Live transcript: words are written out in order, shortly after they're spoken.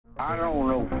I don't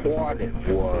know what it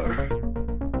was.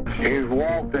 He's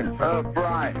walking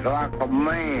upright like a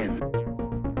man.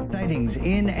 Sightings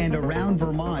in and around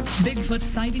Vermont. Bigfoot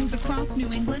sightings across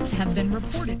New England have been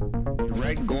reported.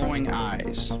 Red glowing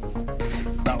eyes,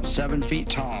 about 7 feet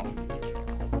tall.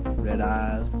 Red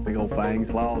eyes, big old fangs,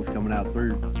 claws coming out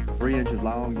through 3 inches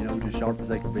long, just sharp as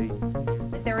they can be.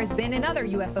 There has been another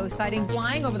UFO sighting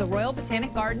flying over the Royal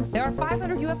Botanic Gardens. There are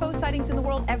 500 UFO sightings in the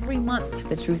world every month.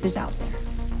 The truth is out there.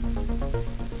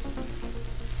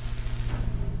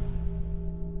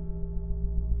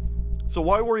 So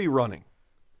why were you running?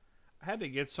 I had to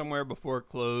get somewhere before it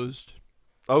closed.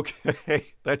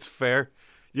 Okay, that's fair.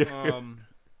 Yeah.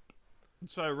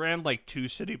 So I ran like 2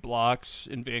 city blocks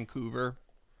in Vancouver.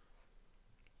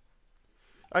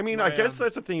 I mean, I guess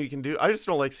that's a thing you can do. I just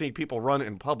don't like seeing people run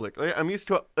in public. I'm used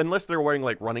to it, unless they're wearing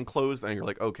like running clothes, then you're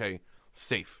like, okay,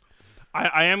 safe.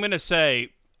 I am going to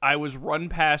say I was run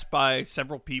past by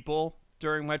several people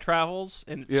during my travels,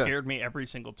 and it scared me every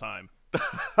single time.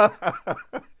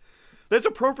 That's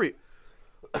appropriate.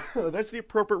 That's the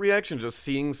appropriate reaction, just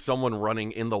seeing someone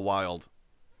running in the wild.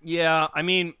 Yeah, I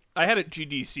mean, I had a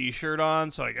GDC shirt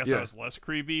on, so I guess I was less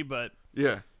creepy, but...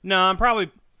 Yeah. No, I'm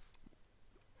probably...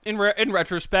 In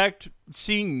retrospect,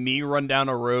 seeing me run down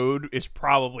a road is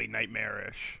probably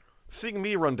nightmarish. Seeing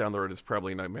me run down the road is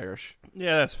probably nightmarish.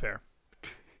 Yeah, that's fair.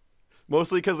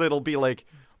 Mostly because it'll be like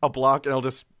a block and I'll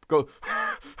just go...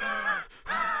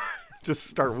 just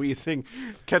start wheezing,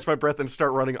 catch my breath, and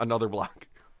start running another block.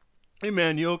 Hey,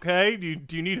 man, you okay? Do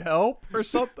you need help or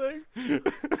something?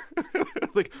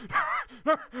 Like,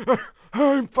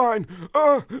 I'm fine.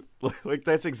 Like,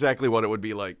 that's exactly what it would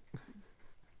be like.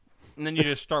 And then you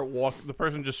just start the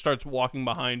person just starts walking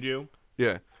behind you.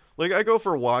 Yeah. Like, I go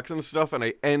for walks and stuff, and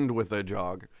I end with a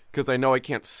jog, because I know I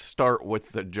can't start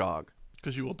with the jog.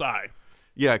 Because you will die.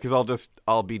 Yeah, because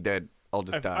I'll be dead. I'll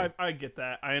just die. I get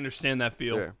that. I understand that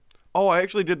feel. Yeah. Oh, I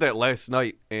actually did that last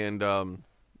night, and, oh,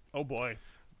 boy.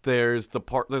 There's a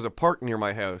park near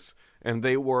my house, and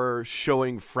they were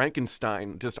showing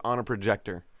Frankenstein just on a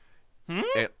projector.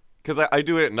 Because I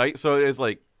do it at night, so it's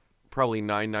like probably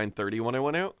 9:30 when I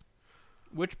went out.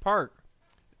 Which park?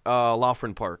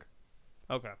 Laughlin Park.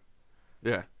 Okay.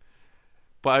 Yeah.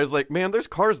 But I was like, man, there's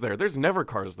cars there. There's never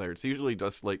cars there. It's usually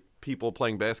just like people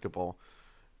playing basketball.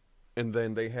 And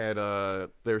then they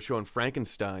were showing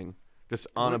Frankenstein just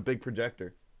on a big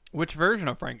projector. Which version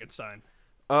of Frankenstein?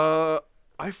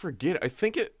 I forget. I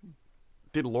think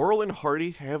did Laurel and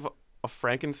Hardy have a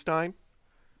Frankenstein?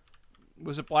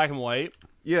 Was it black and white?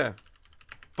 Yeah.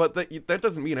 But that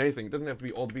doesn't mean anything. It doesn't have to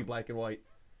be all to be black and white.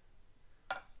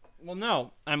 Well,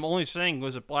 no. I'm only saying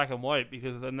was it black and white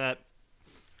because then that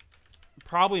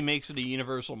probably makes it a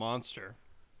universal monster.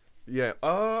 Yeah.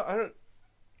 I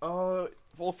don't.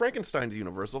 Well, Frankenstein's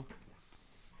universal.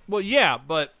 Well, yeah,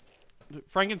 but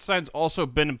Frankenstein's also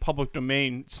been in public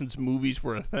domain since movies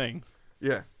were a thing.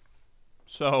 Yeah.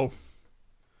 So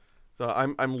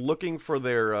I'm looking for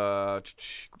their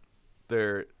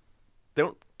they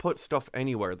don't put stuff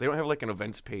anywhere. They don't have like an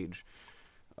events page.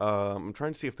 I'm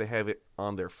trying to see if they have it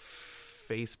on their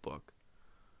Facebook,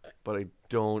 but I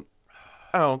don't.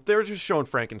 They're just showing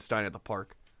Frankenstein at the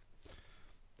park.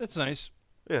 That's nice.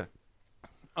 Yeah.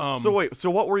 So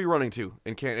what were you running to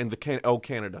in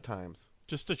Canada Times?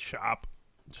 Just a shop.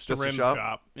 Just a a random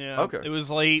shop. Yeah. Okay. It was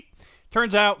late.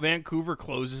 Turns out Vancouver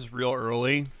closes real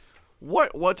early.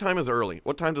 What time is early?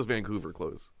 What time does Vancouver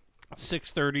close?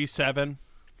 6:30, 7.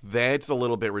 That's a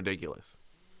little bit ridiculous.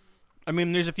 I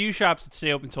mean, there's a few shops that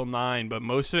stay open until 9, but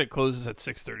most of it closes at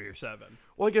 6:30 or 7.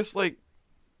 Well, I guess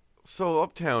so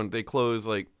uptown they close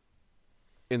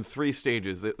in 3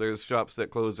 stages. There's shops that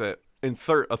close a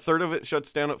third of it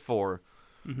shuts down at 4.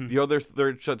 Mm-hmm. The other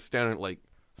third shuts down at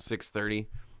 6:30,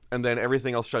 and then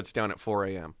everything else shuts down at 4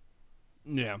 a.m.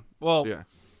 Yeah. Well, yeah.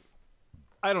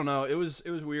 I don't know. It was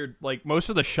weird. Like, most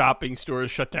of the shopping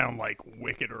stores shut down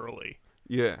wicked early.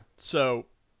 Yeah. So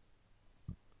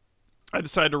I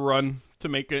decided to run to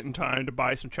make it in time to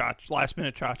buy some last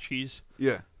minute tchotchkes.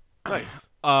 Yeah. Nice.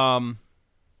 How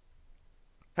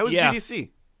was GDC?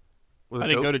 I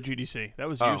didn't go to GDC. That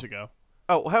was years ago.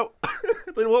 Oh, how?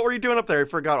 Then what were you doing up there? I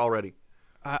forgot already.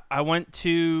 I went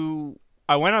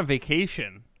on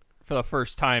vacation for the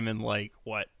first time in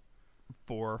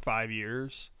 4 or 5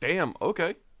 years. Damn.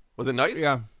 Okay. Was it nice?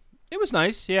 Yeah. It was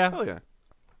nice. Yeah. Hell yeah.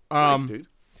 Nice, dude.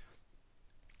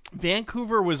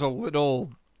 Vancouver was a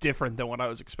little different than what I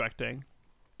was expecting.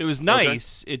 It was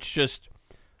nice. Okay. It's just,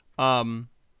 I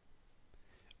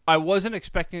wasn't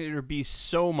expecting there to be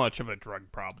so much of a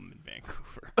drug problem in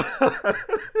Vancouver.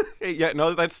 Yeah,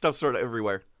 no, that stuff's sort of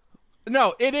everywhere.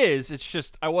 No, it is. It's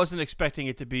just I wasn't expecting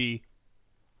it to be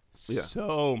Yeah.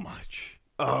 So much.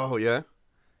 Oh, yeah?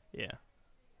 Yeah.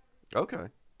 Okay.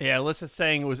 Yeah, Alyssa's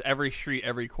saying it was every street,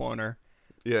 every corner.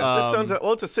 Yeah, that sounds...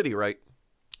 Well, it's a city, right?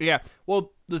 Yeah.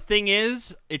 Well, the thing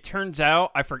is, it turns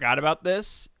out, I forgot about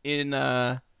this, in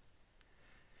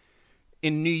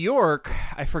New York,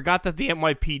 I forgot that the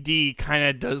NYPD kind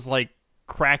of does, like,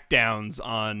 crackdowns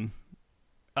on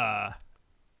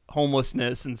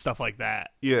homelessness and stuff like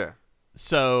that. Yeah.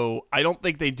 So I don't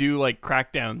think they do like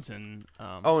crackdowns in.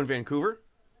 In Vancouver?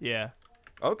 Yeah.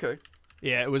 Okay.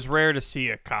 Yeah, it was rare to see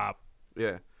a cop.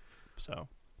 Yeah. So.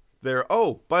 There.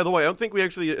 Oh, by the way, I don't think we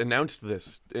actually announced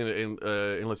this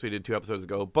unless we did 2 episodes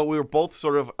ago. But we were both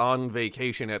sort of on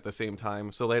vacation at the same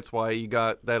time, so that's why you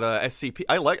got that SCP.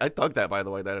 I dug that, by the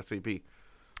way, that SCP.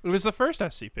 It was the first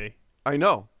SCP. I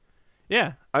know.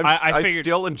 Yeah, I figured,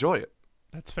 still enjoy it.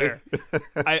 That's fair.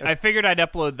 I figured I'd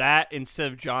upload that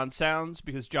instead of John Sounds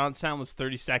because John Sound was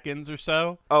 30 seconds or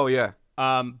so. Oh yeah.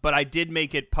 But I did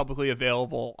make it publicly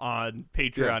available on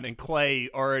Patreon, and Clay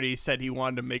already said he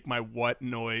wanted to make my what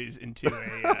noise into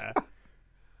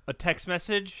a text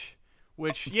message.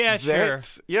 Which sure.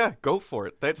 Yeah, go for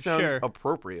it. That sounds Sure.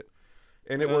 appropriate.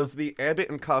 And it was the Abbott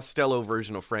and Costello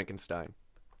version of Frankenstein.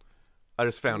 I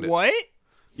just found it. What?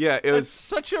 Yeah, it That's was.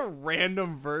 such a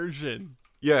random version.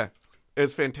 Yeah,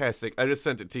 it's fantastic. I just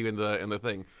sent it to you in the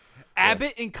thing.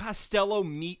 Abbott and Costello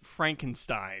meet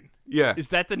Frankenstein. Yeah. Is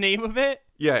that the name of it?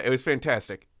 Yeah, it was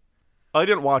fantastic. I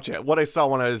didn't watch it. What I saw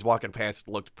when I was walking past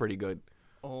looked pretty good.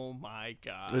 Oh my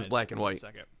god. It was black and white.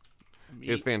 1 second.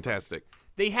 It was fantastic.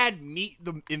 They had Meet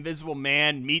the Invisible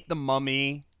Man, Meet the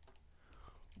Mummy.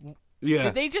 Yeah.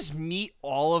 Did they just meet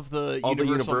all of the All the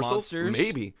Universal Universals? monsters?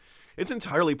 Maybe. It's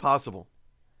entirely possible.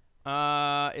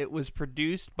 It was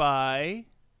produced by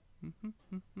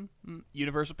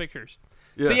Universal Pictures.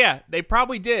 Yeah. So yeah, they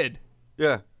probably did.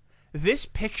 Yeah. This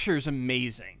picture's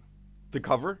amazing. The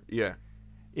cover? Yeah.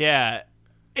 Yeah.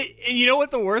 And you know what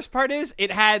the worst part is?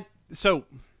 It had... So,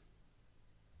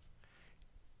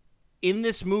 in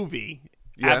this movie,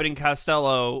 Abbott and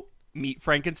Costello meet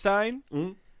Frankenstein.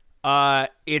 Mm-hmm.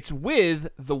 It's with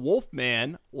the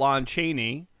Wolfman, Lon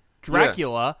Chaney,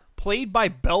 Dracula, played by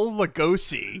Bela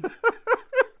Lugosi,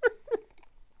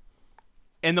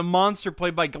 and the monster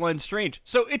played by Glenn Strange.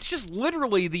 So it's just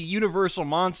literally the Universal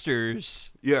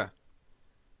monsters Yeah.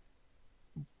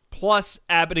 plus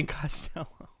Abbott and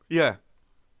Costello. Yeah.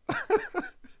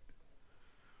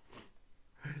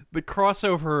 The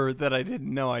crossover that I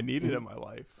didn't know I needed in my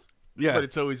life. Yeah. But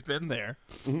it's always been there.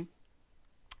 Mm-hmm.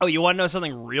 Oh, you want to know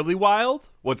something really wild?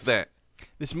 What's that?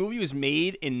 This movie was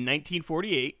made in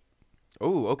 1948.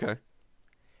 Oh, okay.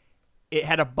 It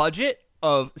had a budget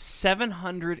of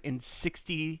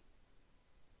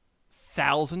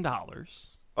 $760,000.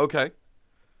 Okay.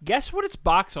 Guess what its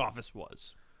box office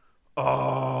was?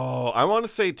 Oh, I want to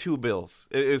say $2 billion.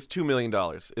 It is $2 million.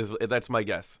 That's my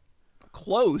guess.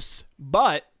 Close,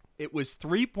 but it was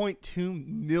 $3.2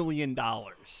 million.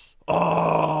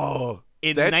 Oh,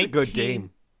 that's a good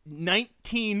game.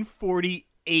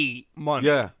 1948 money.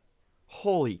 Yeah.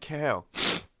 Holy cow.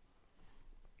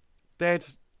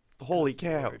 That's holy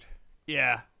cow. Lord.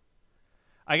 Yeah.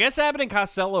 I guess Abbott and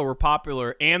Costello were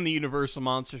popular, and the Universal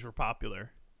monsters were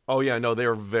popular. Oh yeah, no, they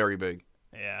were very big.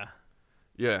 Yeah.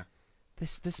 Yeah.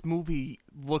 This movie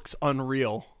looks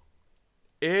unreal.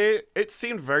 It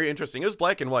seemed very interesting. It was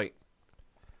black and white.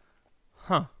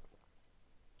 Huh.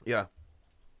 Yeah.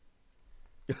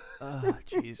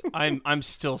 Jeez. I'm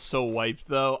still so wiped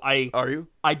though. Are you?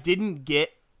 I didn't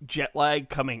get jet lag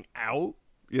coming out,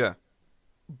 Yeah.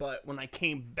 but when I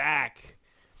came back,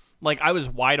 like I was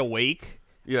wide awake.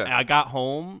 Yeah. And I got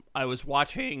home. I was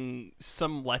watching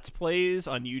some Let's Plays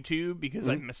on YouTube because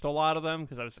I missed a lot of them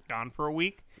because I was gone for a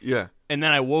week. Yeah. And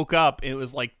then I woke up and it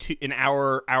was like an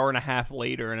hour and a half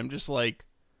later, and I'm just like,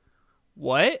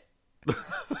 what?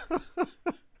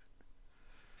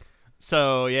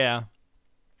 So yeah.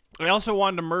 I also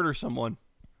wanted to murder someone.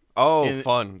 Oh,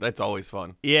 fun. That's always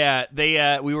fun. Yeah,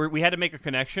 they we had to make a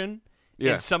connection.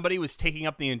 Yeah. And somebody was taking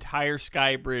up the entire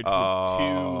Sky Bridge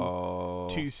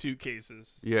with two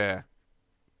suitcases. Yeah.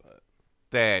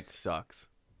 That sucks.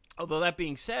 Although that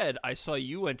being said, I saw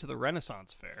you went to the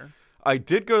Renaissance Fair. I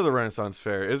did go to the Renaissance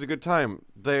Fair. It was a good time.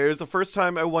 There's the first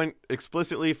time I went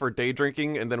explicitly for day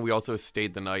drinking, and then we also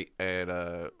stayed the night at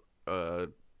a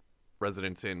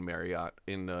Residence Inn Marriott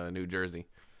in New Jersey.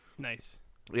 Nice.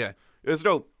 Yeah. It was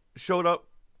dope. Showed up,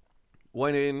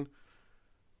 went in,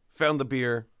 found the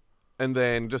beer, and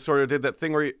then just sort of did that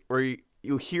thing where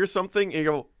you hear something and you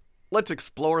go, let's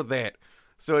explore that.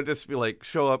 So it just be like,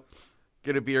 show up,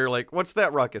 get a beer, like, what's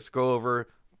that ruckus? Go over.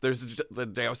 There's the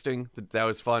jousting. That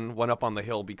was fun. Went up on the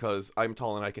hill because I'm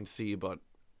tall and I can see, but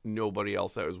nobody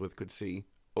else I was with could see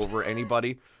over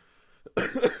anybody.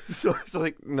 So it's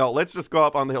like, no, let's just go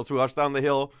up on the hill. So we watched down the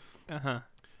hill.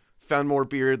 Found more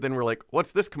beer. Then we're like,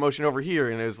 what's this commotion over here?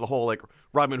 And there's the whole like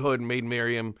Robin Hood and Maid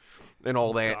Marian and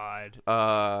all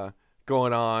that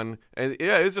going on. And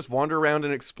yeah, it's just wander around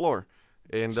and explore.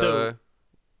 And So,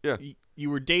 yeah, You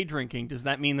were day drinking. Does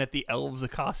that mean that the elves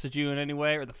accosted you in any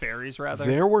way, or the fairies rather?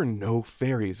 there were no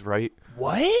fairies, right?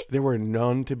 What? There were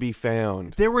none to be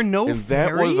found. There were no and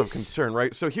fairies? that was of concern,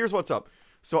 right? So here's what's up.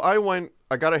 So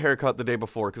I got a haircut the day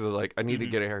before because I was like, I need to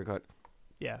get a haircut.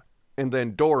 Yeah. And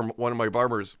then Dorm, one of my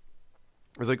barbers,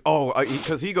 was like, oh,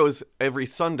 because he goes every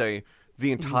Sunday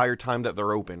the entire time that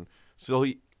they're open. So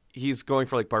he's going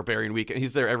for like Barbarian Weekend.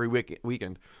 He's there every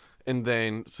weekend. And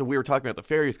then, so we were talking about the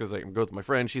fairies because I go with my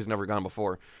friend. She's never gone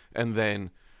before. And then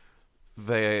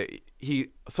they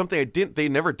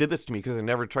never did this to me because I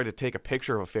never tried to take a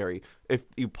picture of a fairy. If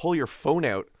you pull your phone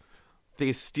out,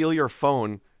 they steal your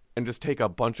phone and just take a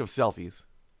bunch of selfies.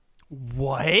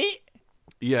 What?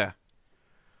 Yeah.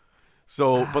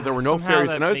 So, but there were no Somehow fairies,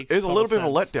 that and it makes was a little bit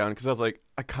total of a sense. letdown because I was like,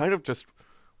 I kind of just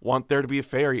want there to be a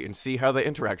fairy and see how the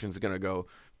interaction's gonna go,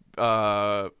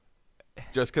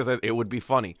 just because it would be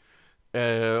funny.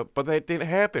 But that didn't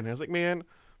happen. I was like, man,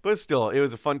 but still, it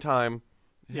was a fun time.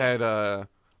 Had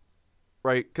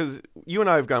right, because you and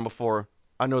I have gone before.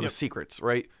 I know the secrets,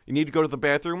 right? You need to go to the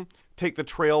bathroom, take the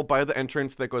trail by the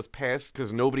entrance that goes past,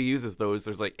 because nobody uses those.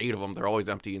 There's like 8 of them. They're always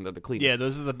empty, and they're the cleanest. Yeah,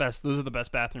 those are the best. Those are the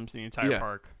best bathrooms in the entire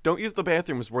park. Don't use the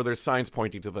bathrooms where there's signs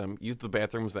pointing to them. Use the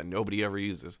bathrooms that nobody ever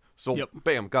uses. So,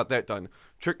 bam, got that done.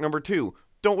 Trick number 2,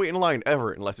 don't wait in line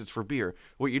ever unless it's for beer.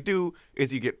 What you do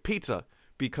is you get pizza,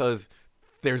 because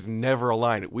there's never a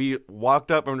line. We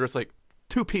walked up and we're just like,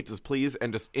 2 pizzas, please,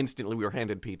 and just instantly we were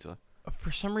handed pizza.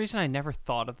 For some reason, I never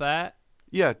thought of that.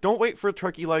 Yeah, don't wait for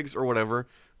turkey legs or whatever.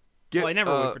 I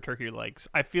never wait for turkey legs.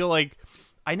 I feel like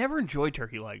I never enjoy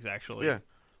turkey legs, actually. Yeah.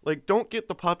 Like, don't get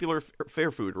the popular fair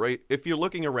food, right? If you're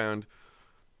looking around,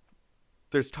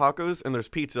 there's tacos and there's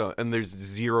pizza and there's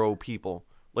 0 people.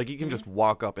 Like, you can just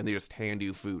walk up and they just hand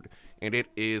you food. And it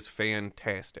is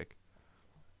fantastic.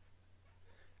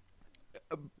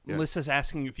 Melissa's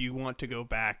asking if you want to go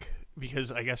back, because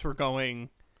I guess we're going...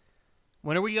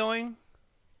 When are we going?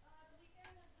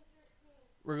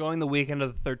 We're going the weekend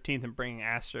of the 13th and bringing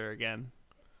Aster again.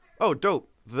 Oh,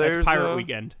 dope. That's Pirate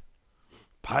Weekend.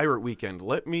 Pirate Weekend.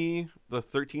 The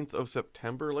 13th of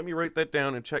September. Let me write that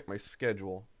down and check my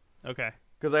schedule. Okay.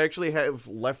 Because I actually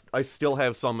I still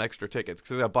have some extra tickets.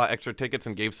 Because I bought extra tickets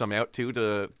and gave some out,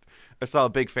 too, I saw a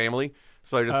big family.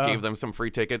 So I just gave them some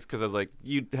free tickets because I was like,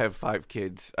 you have 5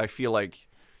 kids. I feel like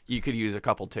you could use a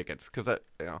couple tickets.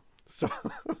 So...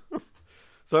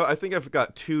 So I think I've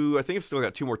still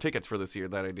got 2 more tickets for this year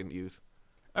that I didn't use.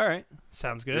 All right.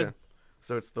 Sounds good. Yeah.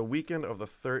 So it's the weekend of the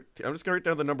 13th. I'm just going to write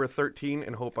down the number 13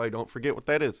 and hope I don't forget what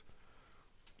that is.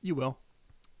 You will.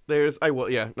 I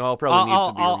will, yeah. No, I'll probably need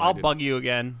to be reminded. I'll bug you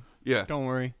again. Yeah. Don't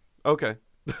worry. Okay.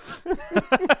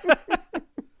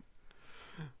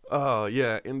 Oh,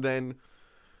 yeah. And then,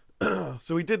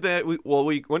 so we did that. We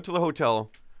went to the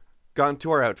hotel, got into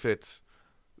our outfits,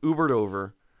 Ubered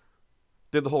over,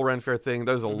 did the whole Ren Fair thing.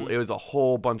 It was a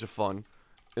whole bunch of fun.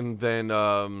 And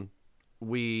then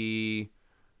we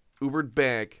Ubered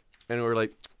back, and we were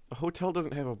like, the hotel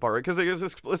doesn't have a bar. Because it was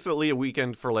explicitly a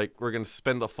weekend for, like, we're going to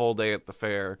spend the full day at the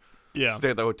fair, stay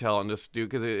at the hotel, and just do,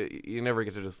 because you never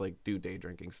get to just, like, do day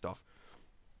drinking stuff.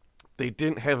 They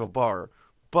didn't have a bar,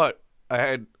 but I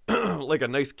had, like, a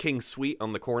nice king suite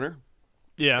on the corner.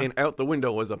 Yeah. And out the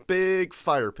window was a big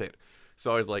fire pit.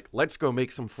 So I was like, let's go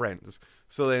make some friends.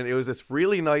 So then it was this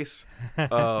really nice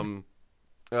family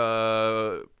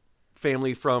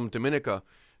from Dominica,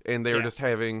 and they were just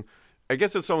having, I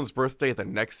guess it's someone's birthday the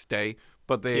next day,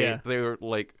 but they were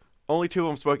like, only 2 of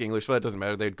them spoke English, but that doesn't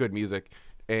matter. They had good music,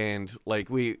 and like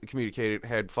we communicated,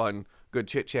 had fun, good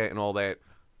chit chat and all that.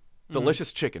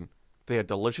 Delicious chicken. They had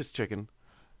delicious chicken.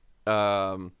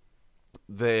 They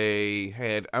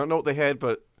had, I don't know what they had,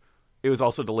 but it was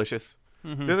also delicious.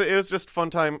 It was just fun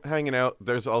time hanging out.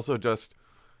 There's also just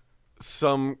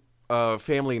some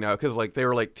family now, because like they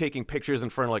were like taking pictures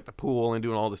in front of like the pool and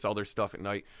doing all this other stuff at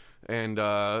night, and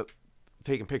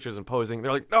taking pictures and posing.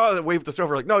 They're like, no, they waved us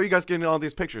over, like, no, you guys get in all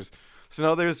these pictures. So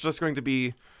now there's just going to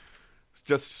be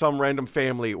just some random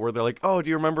family where they're like, oh, do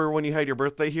you remember when you had your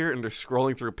birthday here? And they're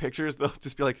scrolling through pictures. They'll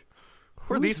just be like,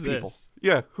 who are these people?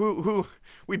 Yeah, who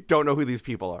we don't know who these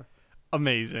people are.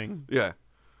 Amazing. Yeah.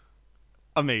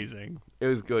 Amazing. It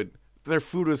was good. Their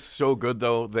food was so good,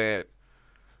 though, that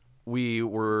we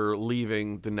were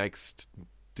leaving the next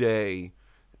day,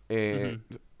 And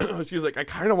she was like, I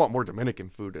kind of want more Dominican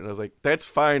food. And I was like, that's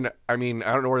fine. I mean,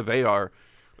 I don't know where they are.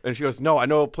 And she goes, no, I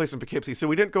know a place in Poughkeepsie. So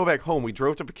we didn't go back home. We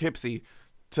drove to Poughkeepsie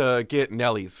to get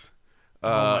Nellie's,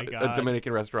 a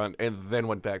Dominican restaurant, and then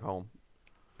went back home.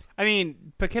 I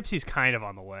mean, Poughkeepsie's kind of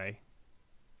on the way.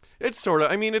 It's sort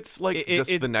of. I mean, it's like just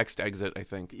the next exit, I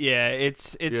think. Yeah,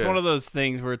 it's one of those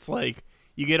things where it's like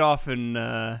you get off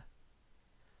at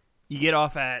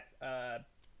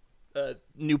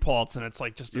New Paltz, and it's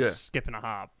like just a skip and a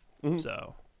hop. Mm-hmm.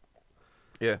 So,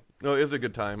 yeah, no, it was a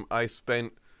good time. I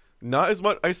spent not as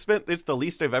much. It's the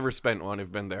least I've ever spent when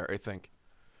I've been there, I think.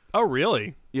 Oh,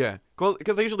 really? Yeah,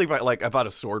 because I usually buy I bought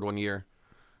a sword one year,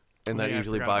 and then I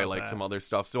usually buy some other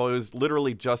stuff. So it was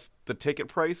literally just the ticket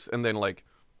price, and then like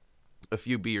a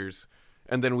few beers,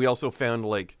 and then we also found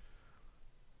like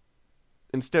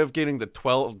instead of getting the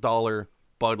 $12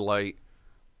 Bud Light,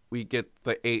 we get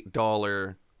the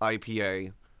 $8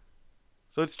 IPA,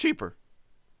 so it's cheaper.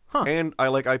 Huh. And I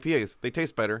like IPAs; they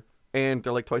taste better, and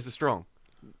they're like twice as strong.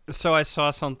 So I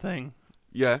saw something.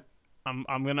 Yeah. I'm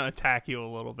gonna attack you a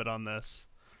little bit on this.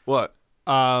 What?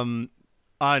 On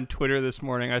Twitter this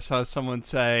morning, I saw someone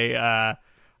say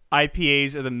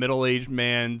IPAs are the middle-aged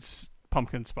man's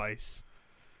pumpkin spice.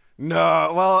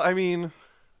 No, well, I mean,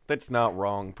 that's not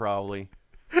wrong. Probably.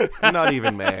 I'm not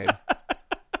even mad.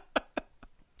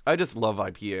 I just love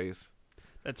IPAs.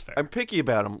 That's fair. I'm picky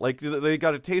about them. Like they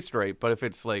got to taste right, but if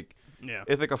it's like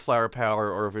Ithaca Flower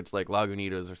Power or if it's like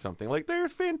Lagunitas or something, like they're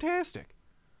fantastic.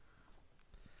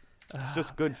 It's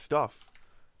just good stuff.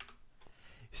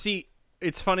 See,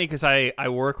 it's funny because I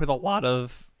work with a lot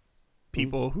of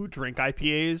people who drink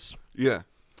IPAs. Yeah.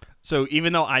 So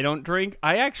even though I don't drink,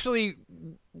 I actually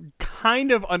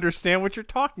kind of understand what you're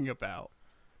talking about.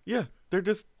 Yeah, they're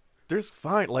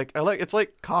fine. Like it's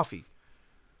like coffee.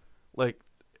 Like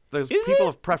there's people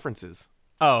have preferences.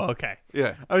 Oh, okay.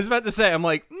 Yeah. I was about to say, I'm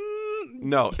like,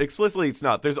 no, explicitly it's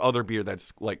not. There's other beer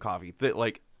that's like coffee that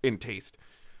like in taste.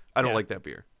 I don't like that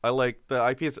beer. I like the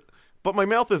IPAs, but my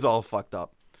mouth is all fucked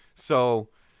up. So,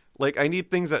 like, I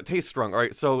need things that taste strong. All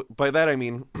right, so by that I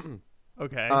mean,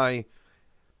 okay, I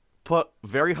put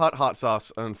very hot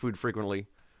sauce on food frequently.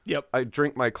 Yep. I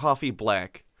drink my coffee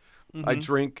black. Mm-hmm. I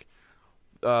drink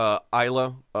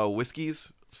Isla whiskeys,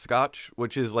 Scotch,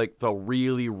 which is like the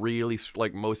really, really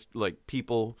like most like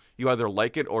people. You either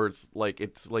like it or it's like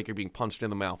you're being punched in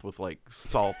the mouth with like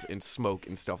salt and smoke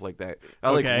and stuff like that. I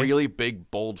like really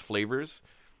big, bold flavors.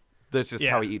 That's just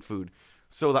how I eat food.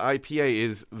 So the IPA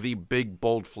is the big,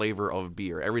 bold flavor of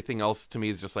beer. Everything else to me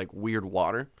is just like weird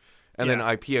water. And then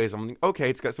IPAs, I'm like, okay,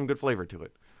 it's got some good flavor to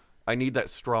it. I need that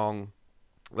strong.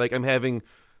 Like I'm having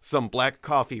some black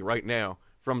coffee right now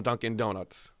from Dunkin'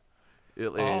 Donuts.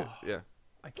 Yeah.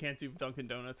 I can't do Dunkin'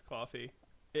 Donuts coffee.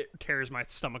 It tears my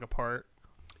stomach apart.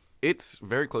 It's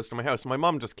very close to my house. My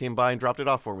mom just came by and dropped it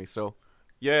off for me, so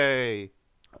yay.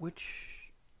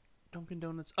 Which Dunkin'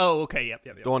 Donuts? Oh, okay, yep.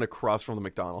 The one across from the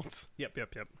McDonald's. Yep.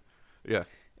 Yeah.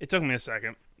 It took me a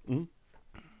second. Mm-hmm.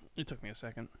 It took me a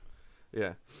second.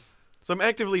 Yeah. So I'm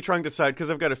actively trying to decide, because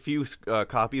I've got a few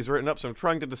copies written up, so I'm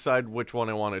trying to decide which one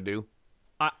I want to do.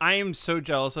 I am so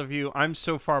jealous of you. I'm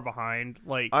so far behind.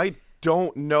 Like I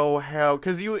don't know how,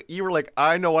 because you were like,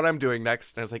 I know what I'm doing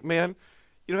next, and I was like, man,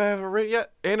 you don't have it written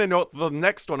yet, and I know the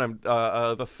next one I'm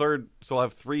the third, so I'll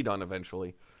have 3 done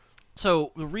eventually.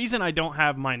 So the reason I don't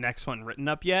have my next one written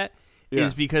up yet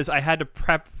is because I had to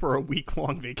prep for a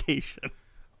week-long vacation.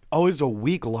 Oh, it's a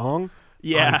week long?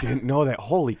 Yeah, I didn't know that.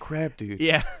 Holy crap, dude!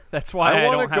 Yeah, that's why I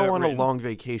want to go on a long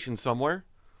vacation somewhere.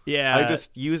 Yeah, I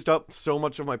just used up so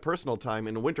much of my personal time,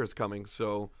 and winter's coming,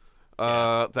 so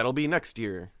that'll be next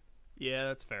year. Yeah,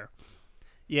 that's fair.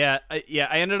 Yeah, I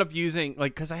ended up using,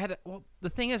 like, because I had to, well,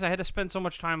 the thing is I had to spend so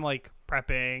much time, like,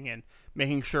 prepping and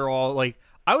making sure all, like,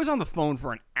 I was on the phone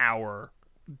for an hour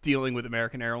dealing with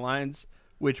American Airlines,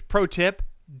 which, pro tip,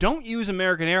 don't use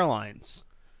American Airlines.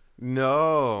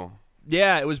 No.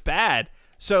 Yeah, it was bad.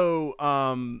 So,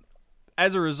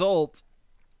 as a result,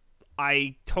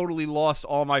 I totally lost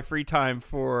all my free time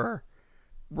for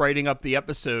writing up the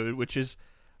episode, which is,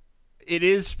 it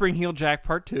is Spring Heel Jack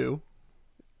Part 2.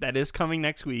 That is coming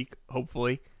next week,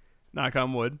 hopefully. Knock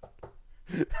on wood.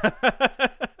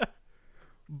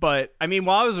 But, I mean,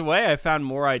 while I was away, I found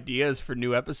more ideas for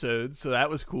new episodes, so that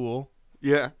was cool.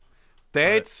 Yeah.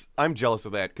 I'm jealous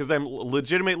of that, because I'm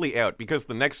legitimately out, because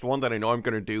the next one that I know I'm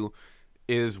going to do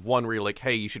is one where you're like,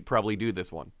 hey, you should probably do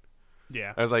this one.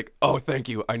 Yeah. I was like, oh, thank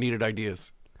you. I needed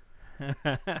ideas. So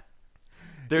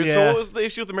what was the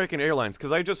issue with American Airlines?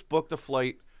 Because I just booked a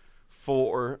flight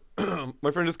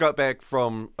my friend just got back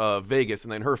from Vegas,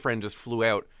 and then her friend just flew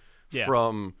out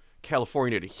from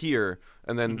California to here,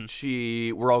 and then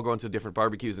we're all going to different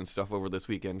barbecues and stuff over this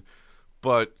weekend.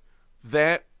 But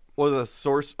that was a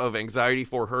source of anxiety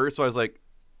for her, so I was like,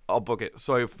 I'll book it.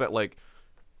 So I felt like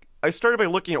I started by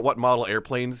looking at what model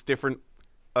airplanes different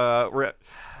were at,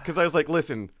 because I was like,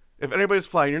 listen, if anybody's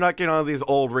flying, you're not getting on these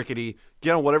old rickety,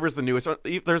 get on whatever's the newest.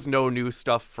 There's no new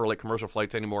stuff for like commercial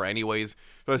flights anymore anyways,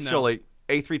 but it's still like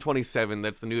A327,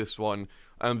 that's the newest one.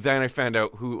 Then I found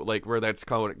out where that's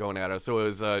going out of. So it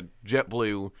was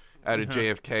JetBlue out of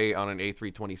JFK on an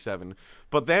A327.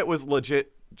 But that was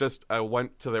legit. Just I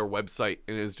went to their website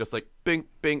and it was just like bink,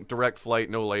 bink, direct flight,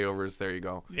 no layovers. There you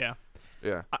go. Yeah.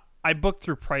 Yeah. I booked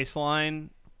through Priceline.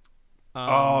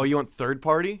 Oh, you want third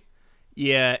party?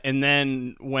 Yeah, and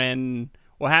then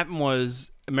what happened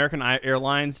was American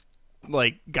Airlines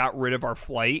got rid of our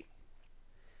flight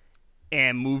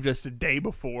and moved us the day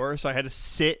before, so I had to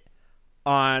sit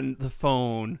on the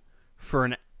phone for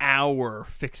an hour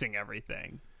fixing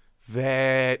everything.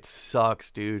 That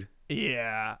sucks, dude.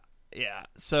 Yeah.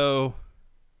 So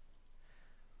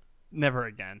never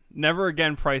again. Never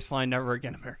again Priceline, never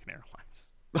again American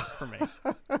Airlines for me.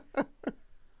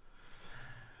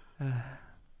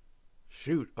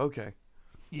 Shoot, okay.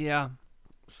 Yeah.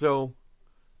 So,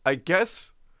 I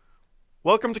guess,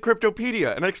 welcome to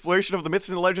Cryptopedia, an exploration of the myths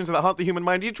and legends that haunt the human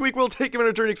mind. Each week we'll take you on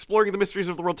a journey exploring the mysteries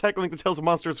of the world, tackling the tales of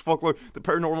monsters, folklore, the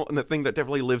paranormal, and the thing that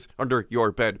definitely lives under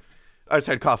your bed. I just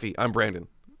had coffee. I'm Brandon.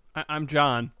 I'm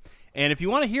John. And if you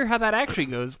want to hear how that actually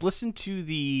goes, listen to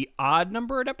the odd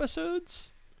numbered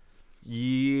episodes.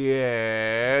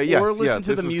 Yeah. Yes. Or listen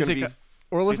to the this is music. gonna be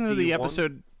Or listen to the 51?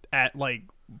 episode at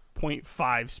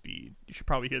 0.5 speed. You should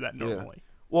probably hear that normally. Yeah.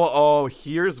 Well,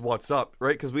 here's what's up,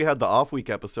 right? Because we had the off-week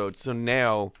episode, so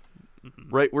now,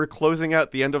 right, we're closing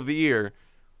out the end of the year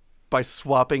by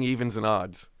swapping evens and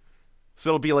odds.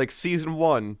 So it'll be like season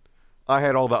 1, I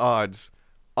had all the odds.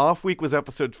 Off-week was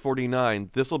episode 49.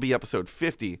 This will be episode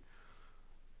 50.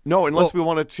 No, unless we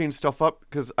want to change stuff up,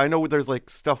 because I know there's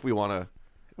stuff we want to.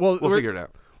 We'll figure it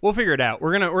out. We'll figure it out.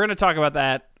 We're gonna talk about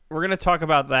that. We're gonna talk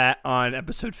about that on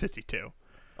episode 52.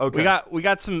 Okay. We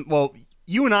got some. Well,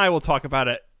 you and I will talk about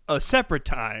it a separate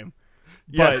time,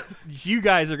 but you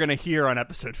guys are gonna hear on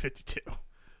episode 52.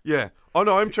 Yeah. Oh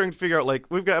no, I'm trying to figure out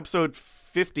we've got episode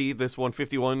 50, this one,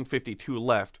 51, 52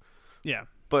 left. Yeah.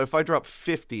 But if I drop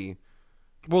 50.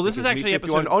 Well, this is actually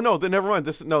episode. Oh no, then never mind.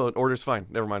 The order's fine.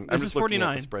 Never mind. This I'm is just looking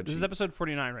 49. at the spreadsheet. This is episode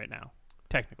 49 right now,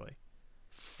 technically.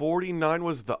 49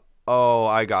 was the. Oh,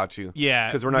 I got you. Yeah,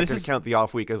 because we're not going to count the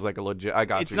off week as a legit. I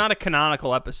got you. It's not a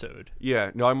canonical episode.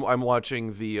 Yeah, no, I'm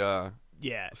watching the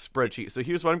yeah spreadsheet. So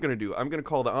here's what I'm going to do. I'm going to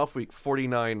call the off week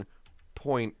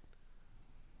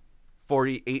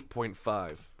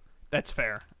 49.48.5. That's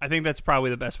fair. I think that's probably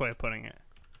the best way of putting it.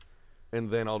 And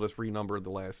then I'll just renumber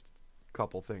the last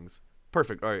couple things.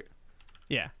 Perfect. All right.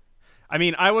 Yeah, I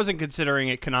mean, I wasn't considering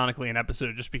it canonically an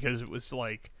episode just because it was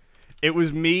it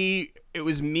was me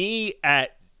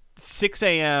at 6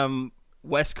 a.m.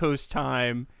 West Coast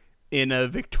time in a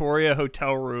Victoria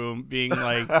hotel room being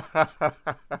like,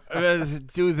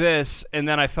 do this, and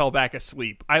then I fell back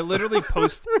asleep. I literally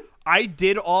I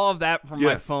did all of that from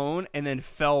my phone and then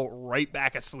fell right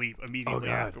back asleep immediately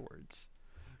afterwards.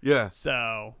 Yeah.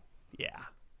 So, yeah.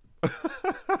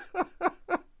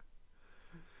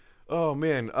 Oh,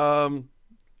 man.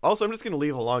 Also, I'm just going to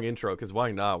leave a long intro because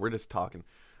why not? We're just talking.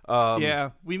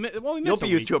 We missed You'll be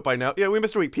used to it by now. Yeah, we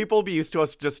missed a week. People will be used to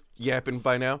us just yapping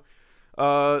by now.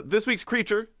 This week's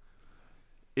creature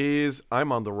is...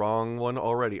 I'm on the wrong one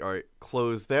already. All right,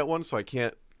 close that one so I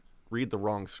can't read the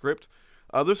wrong script.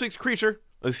 This week's creature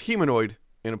is humanoid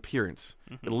in appearance.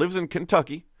 It lives in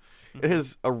Kentucky. It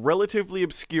has a relatively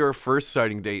obscure first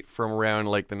sighting date from around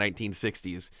the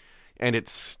 1960s, and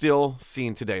it's still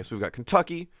seen today. So we've got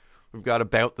Kentucky. We've got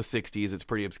about the 60s. It's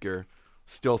pretty obscure.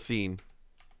 Still seen.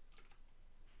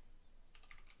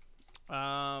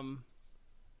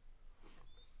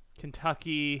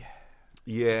 Kentucky.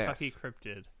 Yeah. Kentucky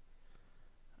cryptid.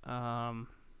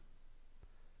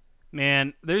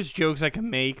 Man, there's jokes I can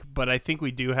make, but I think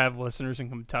we do have listeners in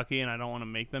Kentucky, and I don't want to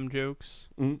make them jokes.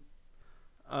 Mm-hmm.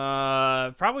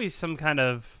 Probably some kind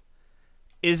of.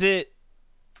 Is it?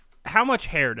 How much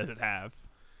hair does it have?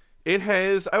 It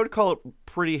has. I would call it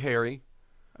pretty hairy.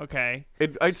 Okay.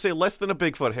 I'd say less than a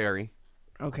Bigfoot hairy.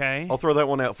 Okay. I'll throw that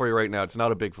one out for you right now. It's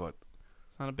not a Bigfoot.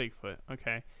 It's not a Bigfoot.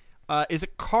 Okay. Is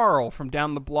it Carl from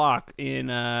down the block in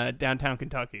downtown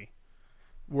Kentucky?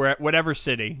 Whatever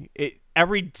city.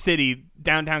 Every city,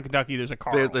 downtown Kentucky, there's a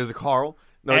Carl. There's a Carl?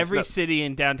 No, every city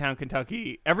in downtown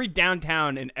Kentucky, every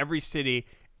downtown in every city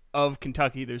of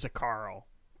Kentucky, there's a Carl.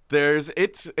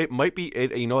 It might be,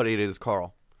 you know what, it is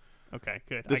Carl. Okay,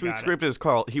 good. This I week's got script is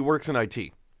Carl. He works in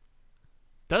IT.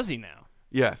 Does he now?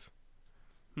 Yes.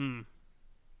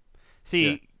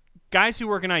 See, guys who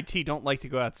work in IT don't like to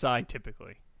go outside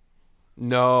typically.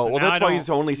 No, So well, now that's I why he's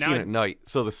don't- only now seen I- at night,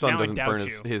 so the sun now I doesn't doubt burn you.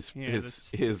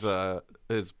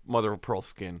 his mother of pearl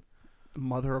skin.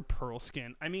 Mother of pearl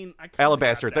skin. I mean, I kinda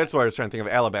Alabaster. got that. That's what I was trying to think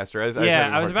of. Alabaster.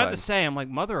 I was about to say. I'm like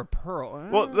mother of pearl.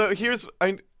 Well,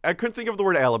 I couldn't think of the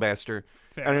word alabaster,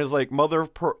 Fair. and it was like mother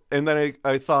of pearl, and then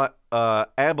I thought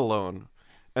abalone,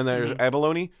 and then there's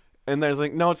abalone, and then I was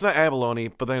like, no, it's not abalone,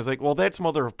 but then I was like, well, that's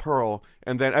mother of pearl,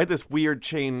 and then I had this weird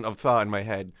chain of thought in my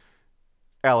head.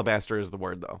 Alabaster is the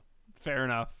word, though. Fair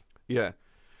enough. Yeah.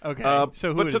 Okay.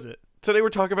 So but who is it? Today we're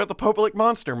talking about the Popelic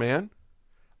monster, man.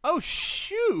 Oh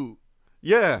shoot!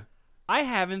 Yeah. I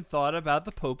haven't thought about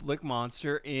the Popelic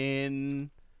monster in,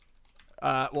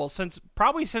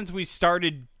 since we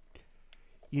started.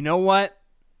 You know what?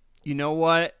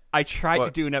 I tried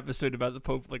to do an episode about the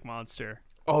Popelic monster.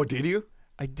 Oh, did you?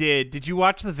 I did. Did you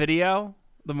watch the video?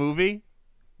 The movie?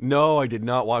 No, I did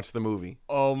not watch the movie.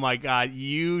 Oh my god,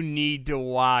 you need to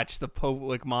watch the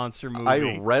Popelic monster movie.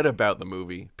 I read about the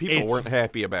movie. People weren't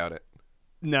happy about it.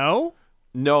 No?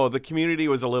 No, the community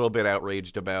was a little bit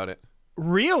outraged about it.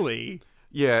 Really?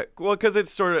 Yeah, well, because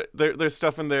it's sort of there's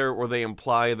stuff in there where they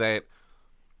imply that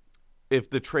if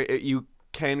you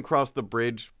can cross the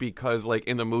bridge because, like,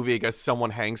 in the movie, I guess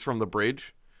someone hangs from the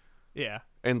bridge. Yeah.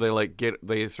 And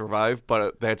they survive,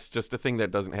 but that's just a thing that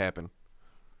doesn't happen.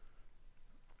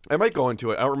 I might go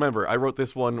into it. I don't remember. I wrote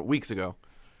this one weeks ago,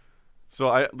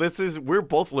 so we're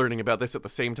both learning about this at the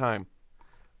same time.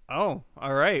 Oh,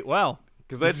 all right. Well,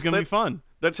 because this is gonna be fun.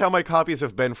 That's how my copies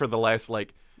have been for the last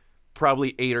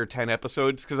probably 8 or 10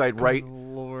 episodes. Because I'd write,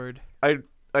 Lord, I'd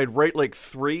write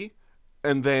 3,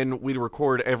 and then we'd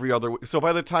record every other week. So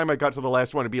by the time I got to the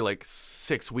last one, it'd be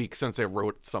 6 weeks since I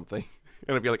wrote something,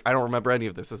 and I'd be like, I don't remember any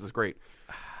of this. This is great.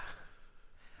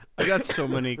 I got so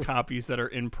many copies that are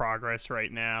in progress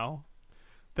right now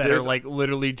that are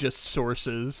literally just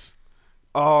sources.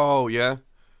 Oh yeah,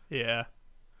 yeah.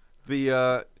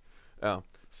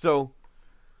 So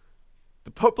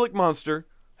the Popelic monster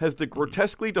has the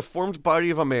grotesquely deformed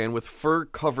body of a man with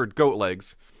fur-covered goat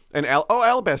legs, and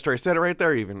alabaster. I said it right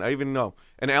there. I even know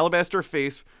an alabaster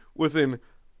face with an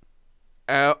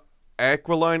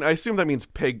aquiline. I assume that means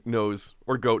pig nose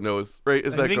or goat nose, right? I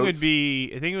think it would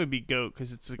be goat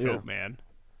because it's a goat man.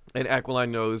 An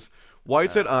aquiline nose,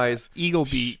 wide-set eyes, eagle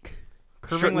beak,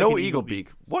 no eagle beak.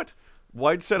 What?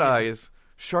 Wide-set eyes,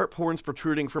 sharp horns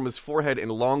protruding from his forehead,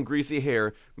 and long greasy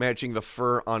hair matching the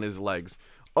fur on his legs.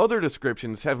 Other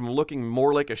descriptions have him looking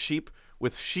more like a sheep,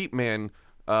 with sheepman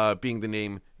being the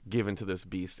name given to this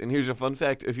beast. And here's a fun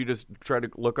fact: if you just try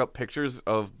to look up pictures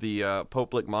of the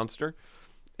Popelic monster,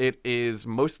 it is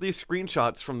mostly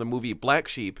screenshots from the movie Black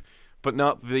Sheep, but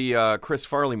not the Chris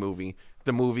Farley movie.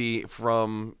 The movie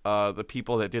from the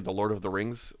people that did the Lord of the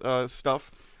Rings stuff,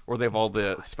 where they have all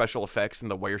the special effects and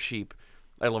the were sheep.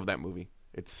 I love that movie.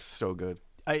 It's so good.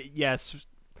 Yes.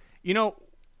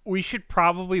 We should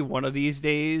probably one of these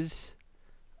days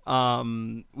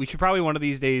record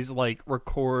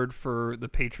for the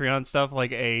Patreon stuff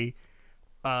what's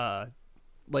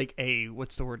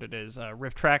the word it is,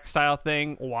 riff track style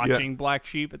thing, watching Black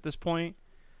Sheep at this point.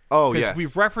 Oh, yes. Because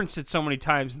we've referenced it so many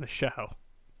times in the show.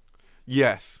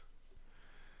 Yes.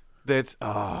 That's,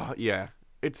 yeah.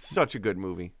 It's such a good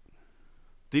movie.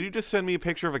 Did you just send me a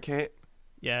picture of a cat?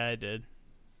 Yeah, I did.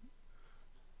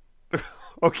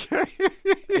 Okay.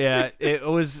 Yeah,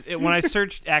 when I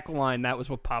searched Aquiline, that was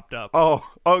what popped up. Oh,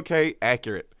 okay.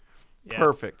 Accurate. Yeah.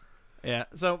 Perfect. Yeah,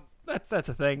 so that's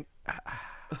a thing.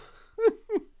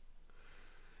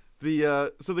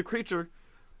 So the creature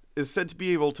is said to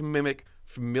be able to mimic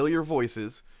familiar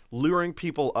voices, luring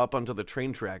people up onto the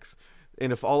train tracks,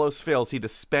 and if all else fails, he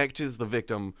dispatches the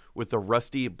victim with the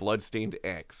rusty, blood-stained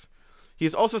axe. He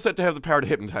is also said to have the power to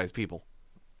hypnotize people.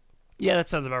 Yeah, that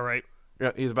sounds about right.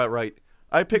 Yeah, he's about right.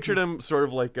 I pictured him sort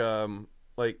of like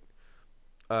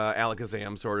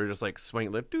Alakazam, sort of just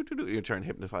swinging, you try and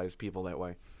hypnotize people that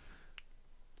way.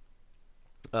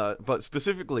 But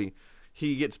specifically,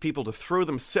 he gets people to throw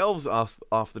themselves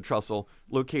off the trestle,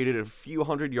 located a few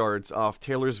hundred yards off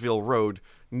Taylorsville Road,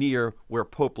 near where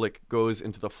Popelic goes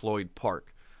into the Floyd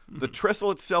Park. The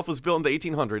trestle itself was built in the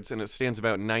 1800s, and it stands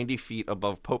about 90 feet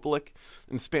above Popelic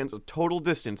and spans a total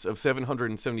distance of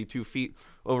 772 feet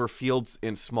over fields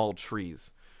and small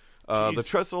trees. The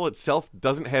trestle itself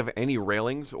doesn't have any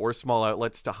railings or small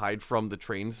outlets to hide from the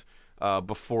trains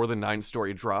before the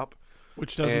 9-story drop.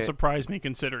 Which doesn't surprise me,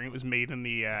 considering it was made in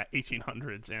the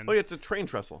 1800s. And yeah, it's a train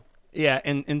trestle. Yeah,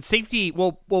 and safety.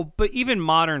 Well, but even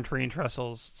modern train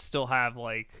trestles still have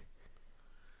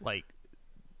like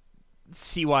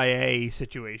CYA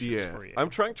situations for you. I'm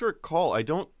trying to recall. I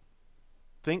don't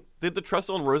think did the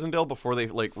trestle in Rosendale before they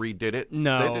like redid it?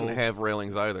 No, they didn't have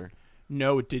railings either.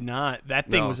 No, it did not. That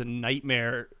thing was a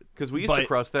nightmare. Because we used to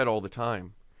cross that all the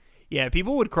time. Yeah,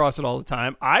 people would cross it all the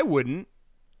time. I wouldn't.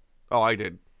 Oh, I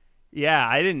did. Yeah,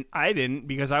 I didn't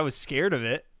because I was scared of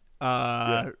it.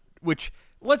 Which,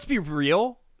 let's be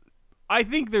real, I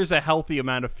think there's a healthy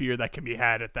amount of fear that can be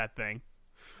had at that thing.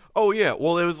 Oh yeah,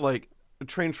 well it was like a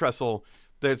train trestle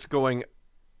that's going.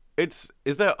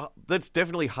 That's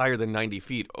definitely higher than 90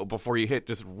 feet before you hit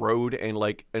just road and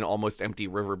like an almost empty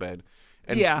riverbed.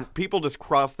 And people just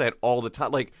cross that all the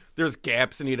time. Like, there's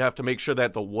gaps, and you'd have to make sure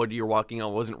that the wood you're walking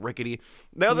on wasn't rickety.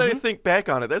 Now that I think back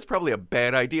on it, that's probably a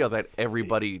bad idea that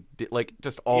everybody did, like,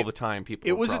 just all the time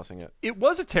people were crossing it. It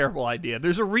was a terrible idea.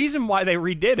 There's a reason why they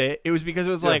redid it. It was because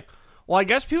it was like, well, I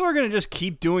guess people are going to just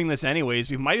keep doing this anyways.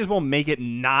 We might as well make it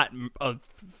not a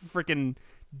freaking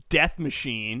death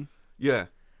machine. Yeah.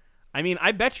 I mean,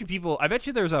 I bet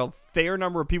you there's a fair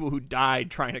number of people who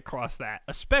died trying to cross that,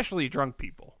 especially drunk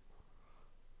people.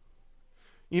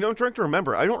 You know, I'm trying to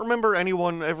remember. I don't remember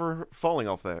anyone ever falling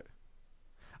off that.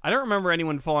 I don't remember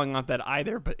anyone falling off that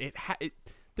either, but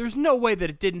there's no way that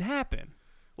it didn't happen.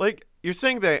 Like, you're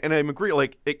saying that, and I agree,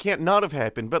 like, it can't not have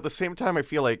happened, but at the same time, I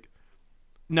feel like...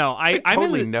 No, I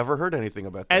totally never heard anything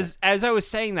about that. As I was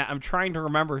saying that, I'm trying to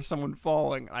remember someone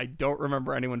falling. I don't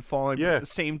remember anyone falling, but at the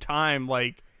same time,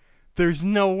 like, there's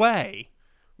no way.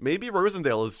 Maybe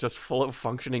Rosendale is just full of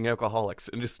functioning alcoholics,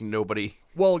 and just nobody...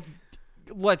 Well,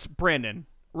 Brandon...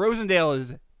 Rosendale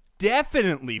is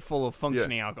definitely full of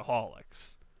functioning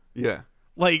alcoholics. Yeah.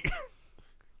 Like,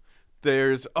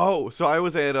 so I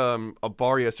was at a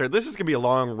bar yesterday. This is going to be a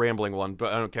long, rambling one,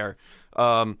 but I don't care.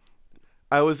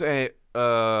 I was at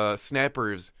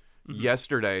Snappers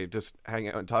yesterday, just hanging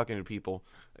out and talking to people,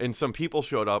 and some people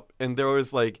showed up, and there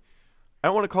was like, I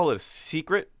don't want to call it a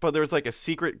secret, but there was like a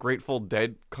secret Grateful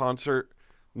Dead concert,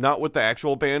 not with the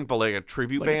actual band, but like a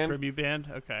tribute band. A tribute band?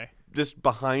 Okay. Just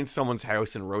behind someone's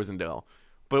house in Rosendale.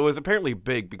 But it was apparently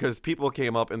big because people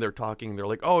came up and they're talking. They're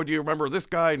like, oh, do you remember this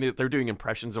guy? And they're doing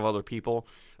impressions of other people.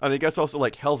 And I guess also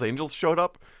like Hell's Angels showed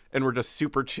up and were just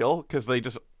super chill because they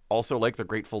just also like the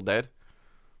Grateful Dead.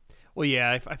 Well,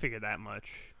 yeah, I figured that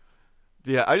much.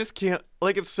 Yeah, I just can't,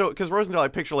 like, it's so, because Rosendale, I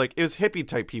picture like, it was hippie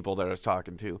type people that I was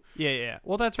talking to. Yeah.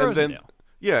 Well, that's Rosendale.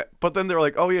 But then they're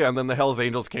like, oh yeah, and then the Hell's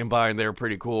Angels came by and they were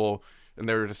pretty cool and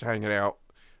they were just hanging out.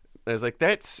 I was like,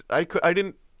 that's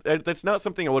not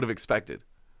something I would have expected.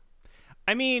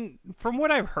 I mean, from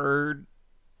what I've heard,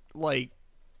 like,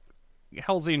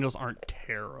 Hell's Angels aren't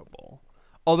terrible.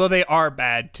 Although they are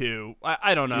bad, too.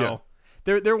 I don't know.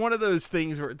 Yeah. They're one of those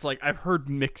things where it's like, I've heard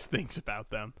mixed things about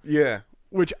them. Yeah.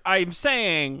 Which I'm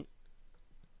saying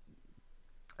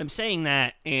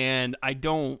that, and I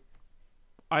don't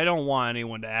want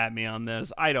anyone to at me on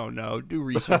this. I don't know. Do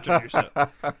research on yourself.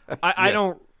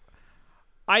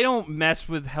 I don't mess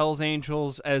with Hell's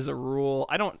Angels as a rule.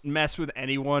 I don't mess with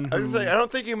anyone who... I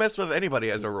don't think you mess with anybody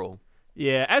as a rule.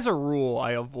 Yeah, as a rule,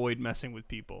 I avoid messing with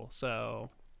people, so...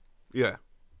 Yeah.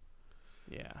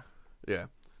 Yeah.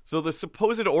 So the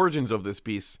supposed origins of this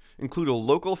beast include a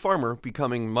local farmer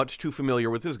becoming much too familiar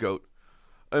with his goat,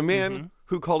 a man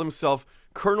who called himself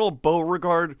Colonel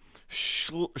Beauregard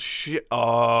Schildknecht.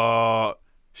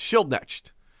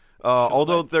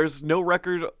 Although there's no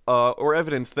record or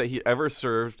evidence that he ever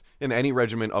served in any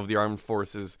regiment of the armed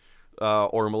forces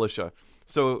or militia.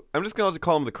 So I'm just going to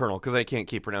call him the Colonel because I can't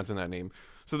keep pronouncing that name.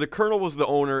 So the Colonel was the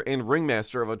owner and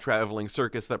ringmaster of a traveling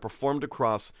circus that performed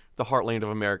across the heartland of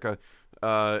America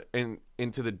and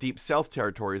into the Deep South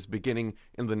territories beginning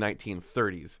in the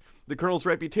 1930s. The Colonel's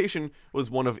reputation was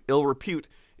one of ill repute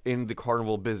in the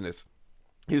carnival business.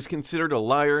 He was considered a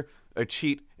liar, a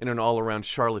cheat, and an all-around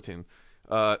charlatan.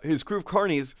 His crew of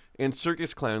carnies and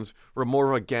circus clowns were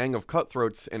more of a gang of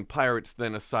cutthroats and pirates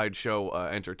than a sideshow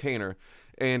entertainer.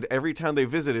 And every time they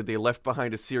visited, they left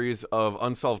behind a series of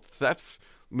unsolved thefts,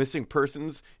 missing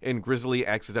persons, and grisly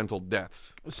accidental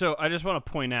deaths. So I just want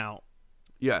to point out.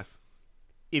 Yes.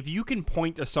 If you can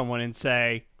point to someone and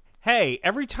say, hey,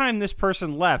 every time this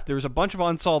person left, there was a bunch of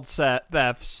unsolved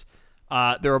thefts,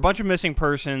 there were a bunch of missing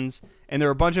persons, and there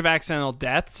were a bunch of accidental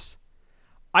deaths,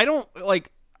 I don't, like...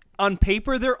 On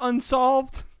paper, they're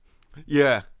unsolved.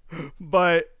 Yeah,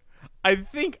 but I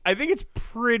think it's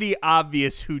pretty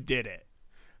obvious who did it.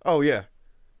 Oh yeah,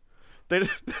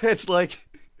 it's like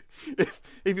if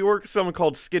you work with someone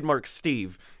called Skidmark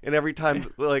Steve, and every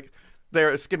time like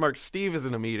Skidmark Steve is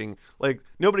in a meeting, like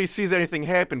nobody sees anything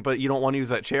happen, but you don't want to use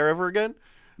that chair ever again.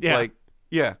 Yeah, like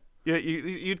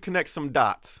you'd connect some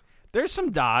dots. There's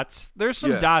some dots. There's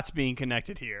some dots being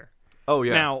connected here. Oh,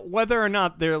 yeah. Now, whether or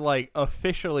not they're, like,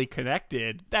 officially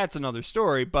connected, that's another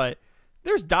story, but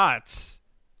there's dots.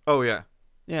 Oh, yeah.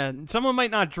 Yeah, someone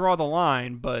might not draw the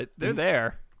line, but they're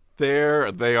there. They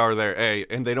are there, hey,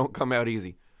 and they don't come out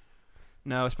easy.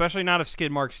 No, especially not if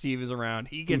Skid Mark Steve is around.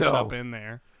 He gets it up in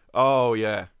there. Oh,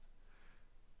 yeah.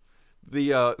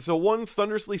 So one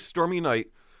thunderously stormy night,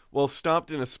 while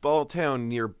stopped in a small town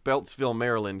near Beltsville,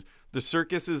 Maryland, the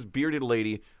circus's bearded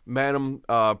lady, Madame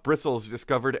Bristles,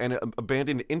 discovered an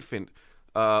abandoned infant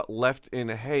left in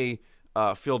a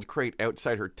hay-filled crate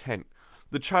outside her tent.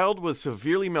 The child was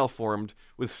severely malformed,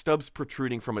 with stubs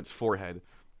protruding from its forehead,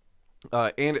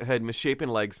 and it had misshapen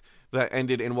legs that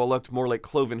ended in what looked more like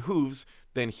cloven hooves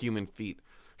than human feet.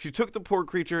 She took the poor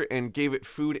creature and gave it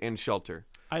food and shelter.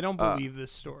 I don't believe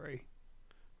this story.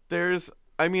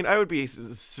 I would be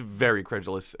very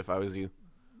credulous if I was you.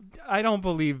 I don't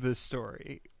believe this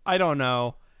story. I don't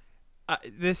know.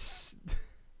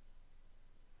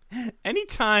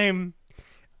 Anytime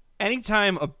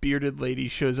a bearded lady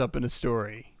shows up in a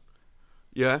story.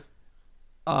 Yeah.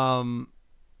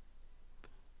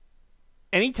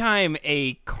 Anytime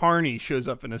a carny shows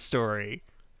up in a story.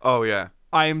 Oh, yeah.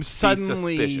 I am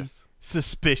suddenly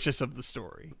suspicious of the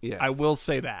story. Yeah. I will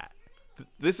say that.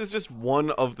 This is just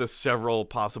one of the several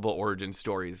possible origin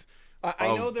stories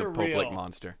I know of they're the Pope-like real.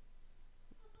 monster.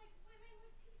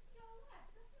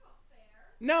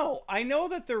 No, I know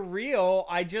that they're real.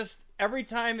 I just, every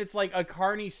time it's like a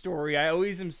carny story, I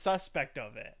always am suspect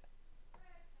of it.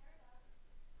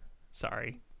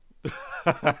 Sorry.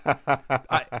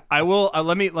 I will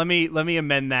let me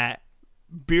amend that.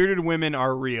 Bearded women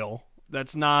are real.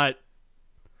 That's not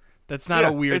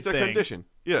a weird thing. It's a condition.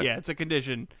 Yeah. Yeah, it's a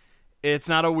condition. It's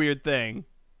not a weird thing.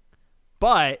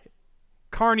 But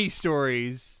carny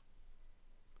stories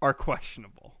are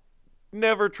questionable.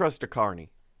 Never trust a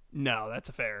carny. No, that's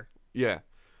a fair. Yeah.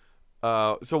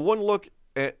 So one look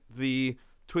at the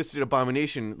twisted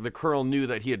abomination, the Colonel knew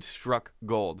that he had struck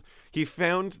gold. He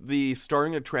found the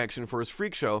starring attraction for his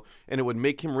freak show, and it would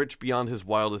make him rich beyond his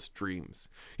wildest dreams.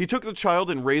 He took the child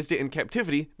and raised it in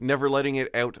captivity, never letting it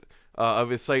out of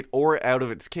his sight or out of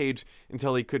its cage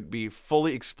until he could be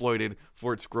fully exploited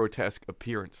for its grotesque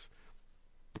appearance.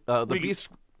 The beast...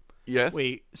 Yes?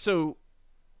 Wait, so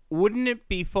wouldn't it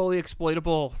be fully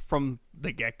exploitable from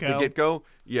the get-go? The get-go?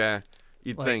 Yeah,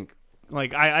 you'd think.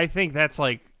 Like, I think that's,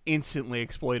 like, instantly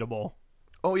exploitable.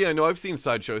 Oh, yeah, no, I've seen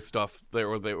sideshow stuff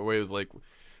where it was, like,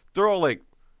 they're all, like,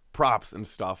 props and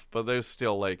stuff, but there's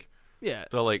still, like,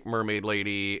 the, like, mermaid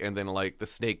lady and then, like, the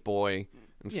snake boy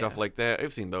and stuff like that.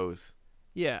 I've seen those.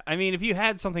 Yeah, I mean, if you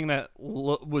had something that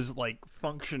was, like,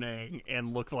 functioning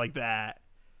and looked like that,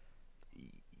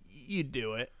 you'd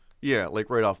do it. Yeah, like,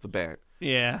 right off the bat.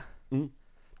 Yeah. Mm-hmm.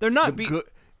 They're not good.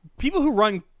 People who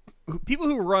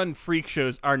run freak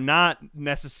shows are not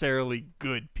necessarily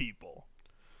good people.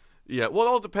 Yeah, well, it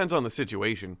all depends on the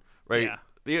situation, right? Yeah.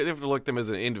 You have to look at them as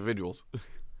individuals.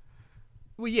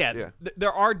 Well, yeah.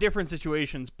 There are different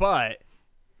situations, but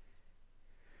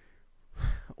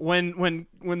when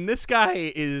this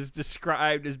guy is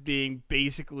described as being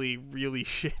basically really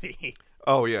shitty.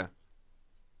 Oh, yeah.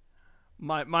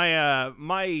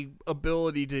 My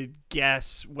ability to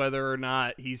guess whether or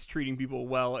not he's treating people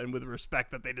well and with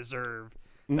respect that they deserve,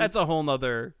 that's a whole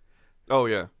nother... Oh,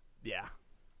 yeah. Yeah.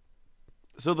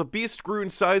 So the beast grew in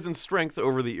size and strength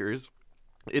over the years,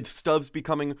 its stubs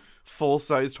becoming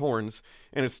full-sized horns,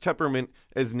 and its temperament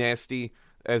as nasty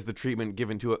as the treatment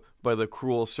given to it by the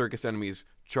cruel circus enemies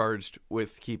charged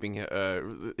with keeping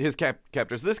his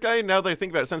captors. This guy, now that I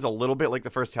think about it, sounds a little bit like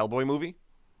the first Hellboy movie.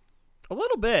 A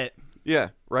little bit. Yeah,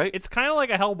 right? It's kind of like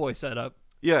a Hellboy setup.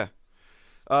 Yeah.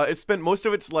 It spent most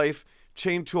of its life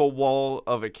chained to a wall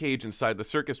of a cage inside the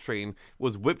circus train,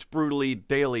 was whipped brutally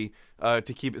daily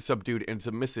to keep it subdued and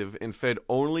submissive, and fed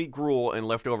only gruel and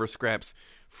leftover scraps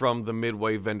from the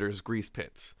Midway vendors' grease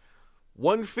pits.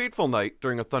 One fateful night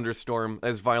during a thunderstorm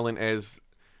as violent as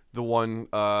the one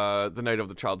the night of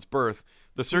the child's birth,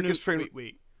 the circus train...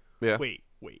 Wait. Yeah. Wait.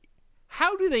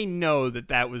 How do they know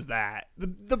that was that?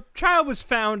 The child was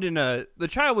found in a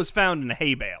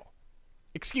hay bale.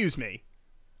 Excuse me.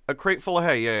 A crate full of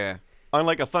hay, yeah.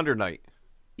 Unlike a thunder night.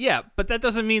 Yeah, but that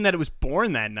doesn't mean that it was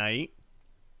born that night.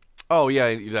 Oh,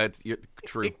 yeah, that's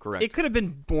true, correct. It could have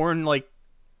been born, like,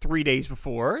 3 days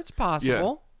before. It's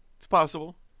possible. Yeah, it's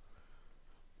possible.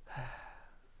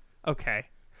 Okay.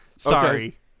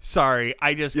 Sorry.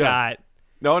 I just got...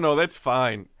 No, that's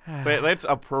fine. That's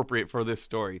appropriate for this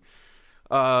story.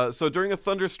 So during a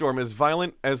thunderstorm as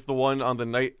violent as the one on the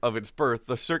night of its birth,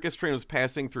 the circus train was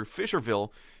passing through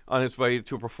Fisherville on its way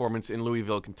to a performance in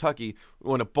Louisville, Kentucky,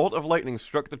 when a bolt of lightning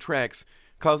struck the tracks,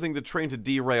 causing the train to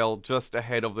derail just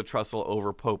ahead of the trestle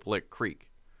over Pope Lick Creek.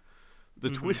 The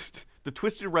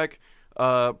twisted wreck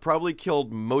probably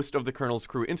killed most of the Colonel's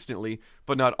crew instantly,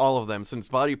 but not all of them, since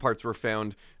body parts were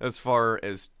found as far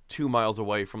as 2 miles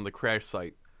away from the crash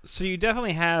site. So you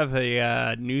definitely have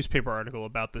a newspaper article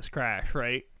about this crash,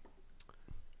 right?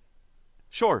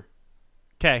 Sure.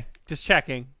 Okay, just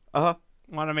checking. Uh-huh.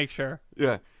 Want to make sure.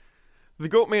 Yeah. The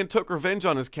Goatman took revenge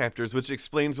on his captors, which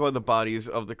explains why the bodies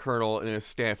of the Colonel and his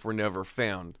staff were never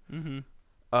found.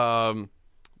 Mm-hmm.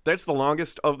 That's the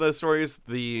longest of the stories.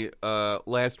 The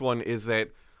last one is that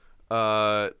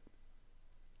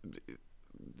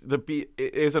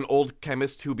is an old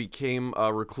chemist who became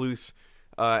a recluse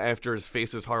after his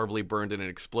face was horribly burned in an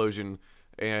explosion,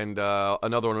 and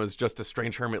another one was just a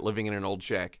strange hermit living in an old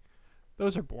shack.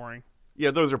 Those are boring. Yeah,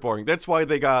 those are boring. That's why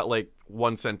they got, like,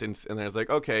 one sentence, and then it's like,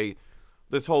 okay,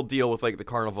 this whole deal with, like, the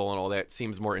carnival and all that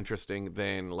seems more interesting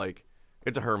than, like,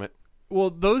 it's a hermit. Well,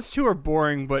 those two are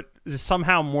boring, but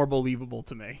somehow more believable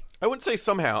to me. I wouldn't say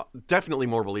somehow. Definitely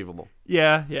more believable.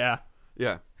 Yeah.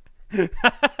 Yeah.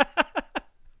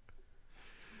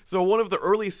 So one of the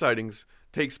early sightings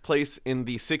takes place in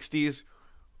the 60s,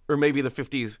 or maybe the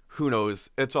 50s, who knows.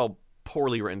 It's all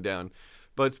poorly written down.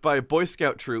 But it's by a Boy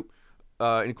Scout troop,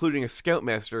 including a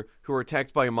scoutmaster, who were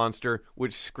attacked by a monster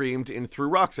which screamed and threw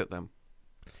rocks at them.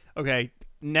 Okay,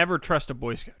 never trust a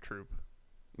Boy Scout troop.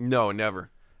 No,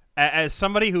 never. As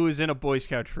somebody who is in a Boy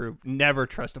Scout troop, never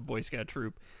trust a Boy Scout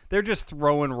troop. They're just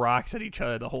throwing rocks at each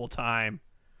other the whole time.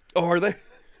 Oh, are they?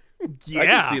 Yeah. I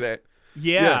can see that.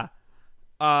 Yeah.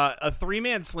 A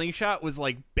 3-man slingshot was,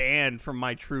 like, banned from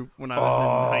my troop when I was in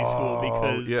high school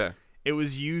because it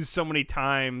was used so many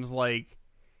times, like,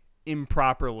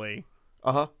 improperly.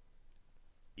 Uh-huh.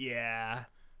 Yeah.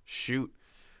 Shoot.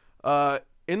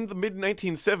 In the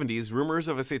mid-1970s, rumors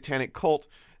of a satanic cult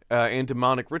and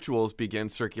demonic rituals began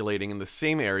circulating in the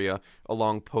same area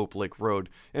along Pope Lick Road,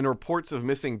 and reports of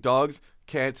missing dogs,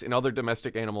 cats, and other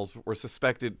domestic animals were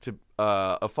suspected to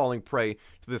of falling prey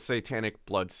to the satanic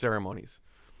blood ceremonies.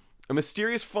 A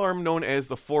mysterious farm known as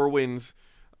the Four Winds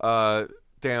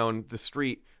down the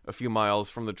street a few miles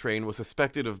from the train was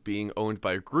suspected of being owned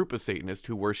by a group of Satanists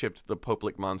who worshipped the Pope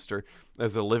Lick monster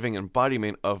as the living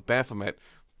embodiment of Baphomet,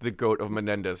 the goat of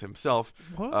Menendez himself.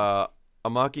 A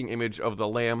mocking image of the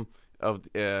lamb of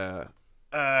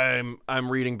I'm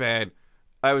reading bad.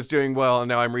 I was doing well and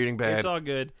now I'm reading bad. It's all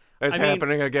good. It's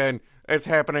happening again. It's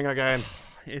happening again.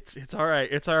 It's all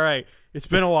right. It's all right. It's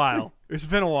been a while. It's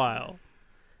been a while.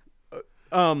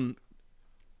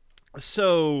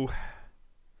 So, all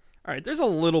right, there's a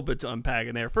little bit to unpack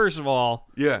in there. First of all,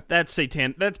 yeah, that's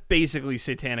basically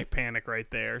satanic panic right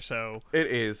there. So it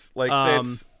is like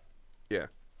that's yeah.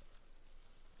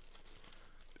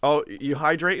 Oh, you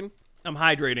hydrating? I'm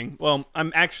hydrating. Well,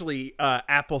 I'm actually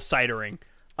apple cidering.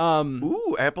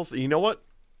 Ooh, apples. You know what?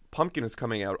 Pumpkin is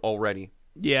coming out already.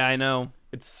 Yeah, I know.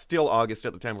 It's still August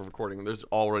at the time of recording. There's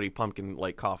already pumpkin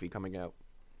like coffee coming out.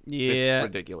 Yeah, it's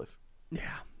ridiculous.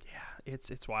 Yeah,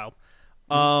 it's wild.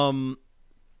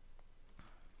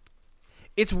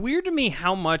 It's weird to me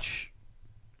how much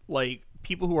like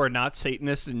people who are not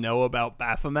Satanists know about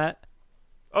Baphomet.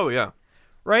 Oh yeah,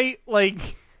 right.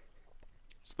 Like,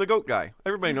 it's the goat guy.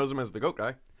 Everybody knows him as the goat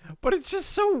guy. But it's just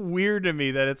so weird to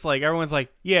me that it's like everyone's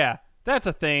like, yeah, that's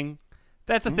a thing.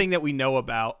 That's a thing that we know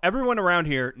about. Everyone around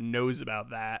here knows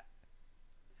about that.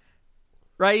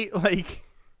 Right? Like,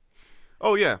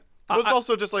 oh, yeah. But it's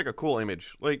also just like a cool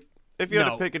image. Like, if you had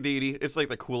to pick a deity, it's like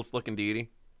the coolest looking deity.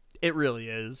 It really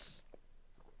is.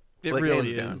 It like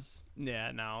really is. Down.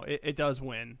 Yeah, no, it does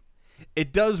win.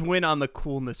 It does win on the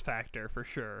coolness factor for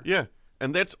sure. Yeah,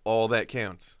 and that's all that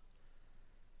counts.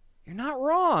 You're not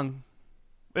wrong.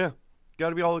 Yeah, got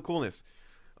to be all the coolness.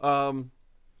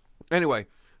 Anyway,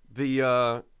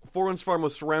 the Four Winds Farm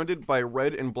was surrounded by a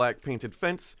red and black painted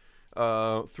fence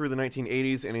through the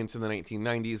 1980s and into the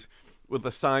 1990s, with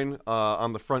a sign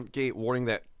on the front gate warning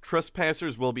that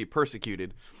trespassers will be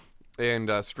persecuted,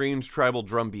 and strange tribal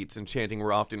drum beats and chanting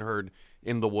were often heard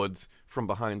in the woods from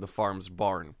behind the farm's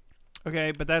barn.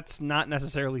 Okay, but that's not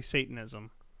necessarily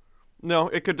Satanism. No,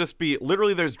 it could just be,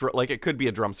 literally there's, it could be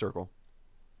a drum circle.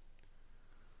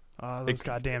 Those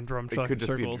goddamn drum circles. It could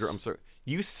just be a drum circle.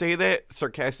 You say that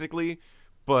sarcastically,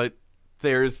 but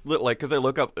there's, like, because I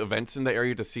look up events in the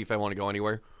area to see if I want to go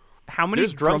anywhere. How many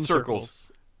drum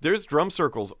circles? There's drum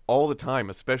circles all the time,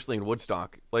 especially in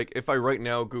Woodstock. Like, if I right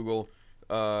now Google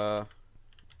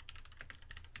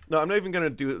No, I'm not even gonna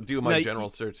do my general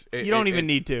search. You don't even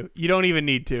need to. You don't even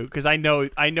need to, because I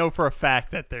know for a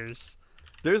fact that there's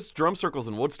drum circles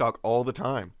in Woodstock all the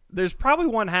time. There's probably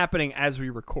one happening as we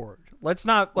record. Let's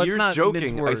not joking.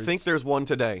 mince words. I think there's one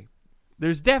today.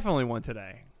 There's definitely one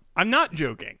today. I'm not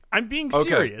joking. I'm being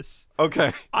serious.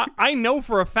 Okay. I know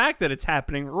for a fact that it's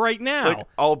happening right now. Like,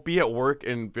 I'll be at work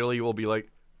and Billy will be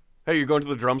like, "Hey, you're going to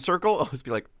the drum circle?" I'll just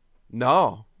be like,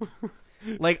 "No."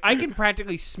 Like, I can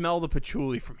practically smell the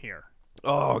patchouli from here.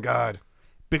 Oh God.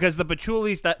 Because the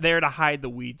patchouli's there to hide the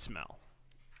weed smell.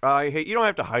 You don't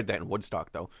have to hide that in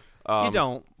Woodstock though. You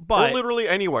don't, but or literally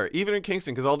anywhere, even in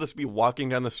Kingston, because I'll just be walking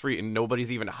down the street and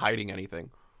nobody's even hiding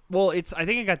anything. Well, I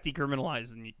think it got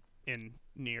decriminalized in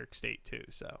New York State too.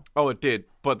 So. Oh, it did,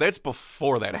 but that's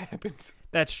before that happens.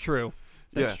 That's true.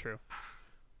 That's true.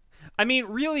 I mean,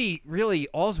 really,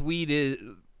 all's weed is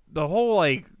the whole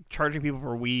like charging people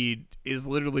for weed is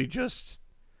literally just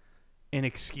an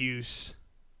excuse.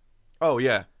 Oh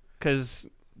yeah, because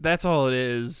that's all it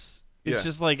is. It's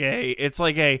just like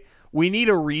we need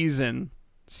a reason,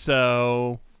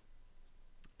 so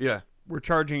we're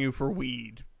charging you for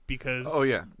weed because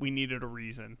we needed a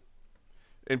reason.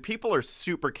 And people are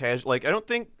super casual. Like, I don't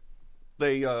think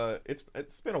they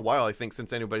it's been a while, I think,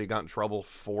 since anybody got in trouble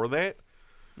for that.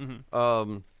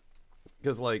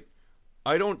 Because like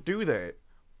I don't do that,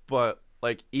 but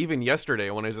like even yesterday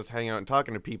when I was just hanging out and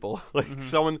talking to people, like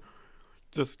someone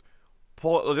just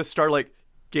start like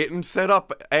getting set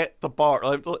up at the bar.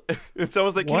 And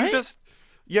someone's like, "Can you just?"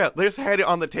 Yeah, they just had it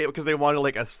on the table because they wanted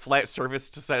like a flat surface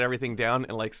to set everything down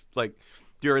and like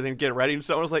do everything, get ready. And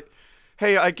someone was like,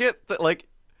 "Hey, I get that." Like,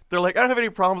 they're like, "I don't have any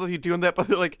problems with you doing that," but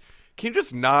they're like, "Can you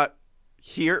just not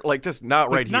here? Like, just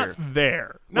not right not here,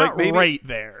 there, not maybe, right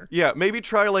there." Yeah, maybe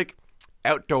try like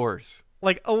outdoors,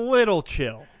 like a little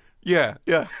chill. Yeah.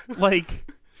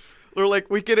 Like, they're like,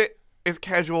 "We get it. It's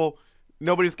casual.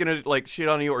 Nobody's gonna like shit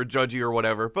on you or judge you or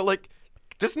whatever. But like,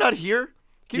 just not here.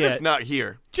 Can you just not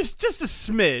here? Just a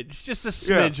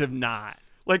smidge of not.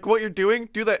 Like what you're doing.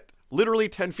 Do that literally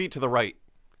 10 feet to the right.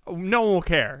 Oh, no one will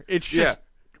care. It's just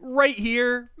right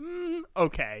here.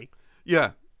 Okay.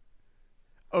 Yeah.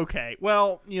 Okay.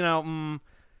 Well,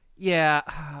 yeah.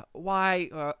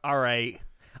 Why? All right.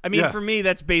 I mean, for me,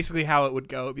 that's basically how it would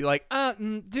go. It'd be like,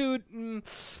 dude,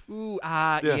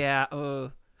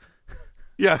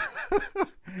 Yeah.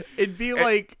 It'd be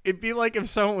like if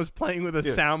someone was playing with a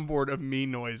soundboard of me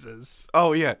noises.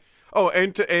 Oh yeah. Oh,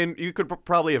 and you could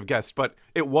probably have guessed, but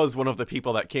it was one of the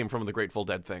people that came from the Grateful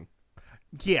Dead thing.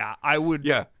 Yeah, I would.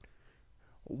 Yeah.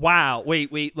 Wow.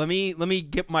 Wait. Let me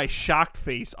get my shocked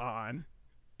face on.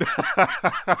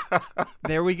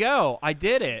 There we go. I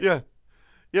did it.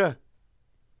 Yeah.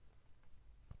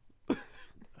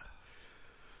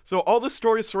 So all the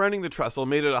stories surrounding the trestle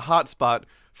made it a hot spot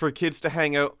for kids to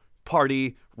hang out,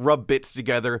 party, rub bits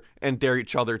together, and dare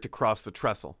each other to cross the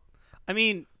trestle. I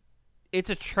mean, it's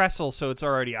a trestle, so it's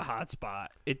already a hot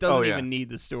spot. It doesn't even need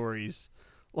the stories.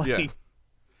 Like,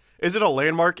 is it a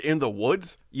landmark in the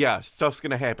woods? Yeah, stuff's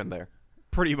gonna happen there.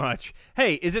 Pretty much.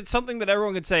 Hey, is it something that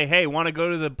everyone could say, "Hey, want to go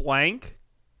to the blank?"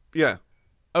 Yeah.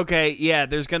 Okay, yeah,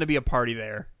 there's gonna be a party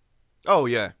there. Oh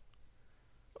yeah.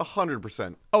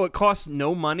 100%. Oh, it costs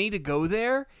no money to go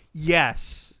there?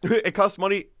 Yes. It costs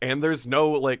money, and there's no,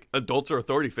 like, adults or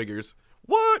authority figures.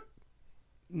 What?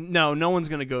 No one's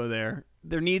going to go there.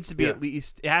 There needs to be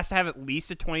it has to have at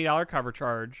least a $20 cover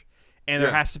charge, and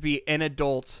there has to be an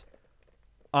adult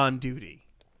on duty.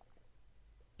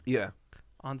 Yeah.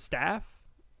 On staff?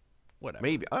 Whatever.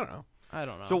 Maybe. I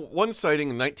don't know. So one sighting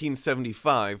in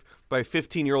 1975 by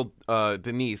 15-year-old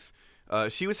Denise.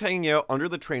 She was hanging out under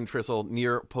the train trestle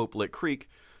near Pope Lick Creek.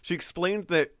 She explained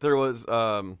that there was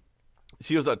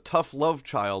she was a tough love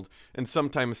child and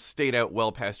sometimes stayed out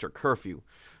well past her curfew.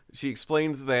 She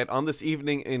explained that on this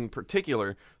evening in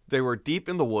particular, they were deep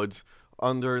in the woods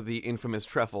under the infamous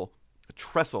trestle.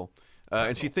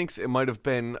 And she thinks it might have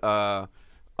been a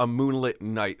moonlit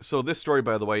night. So this story,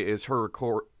 by the way, is her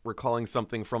recalling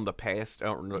something from the past. I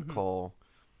don't recall.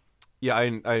 Yeah, I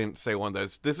didn't say one of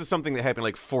those. This is something that happened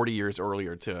like 40 years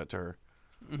earlier to her.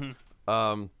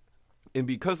 And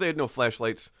because they had no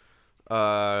flashlights,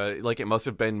 like it must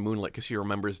have been moonlit because she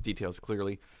remembers details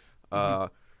clearly.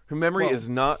 Her memory is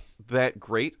not that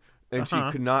great, and she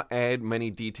could not add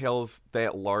many details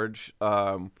that large.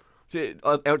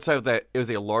 Outside of that, it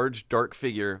was a large, dark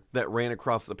figure that ran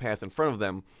across the path in front of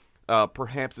them,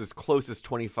 perhaps as close as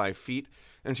 25 feet.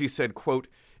 And she said, quote,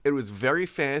 "It was very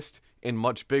fast and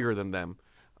much bigger than them,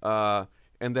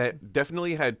 and that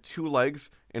definitely had two legs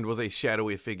and was a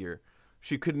shadowy figure."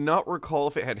 She could not recall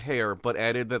if it had hair, but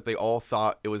added that they all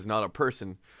thought it was not a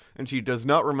person, and she does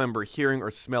not remember hearing or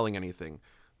smelling anything.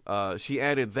 She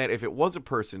added that if it was a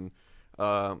person,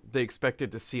 they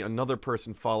expected to see another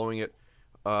person following it,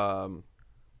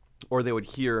 or they would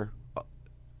hear...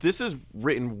 this is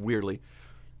written weirdly.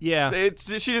 Yeah.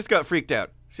 She just got freaked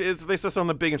out. They saw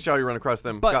something big and shouty run across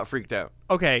them, got freaked out.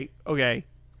 Okay.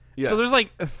 Yeah. So there's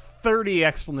like 30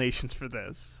 explanations for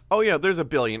this. Oh yeah, there's a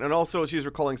billion, and also she's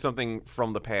recalling something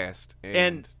from the past,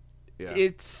 and yeah.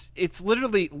 it's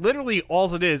literally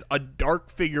all it is. A dark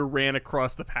figure ran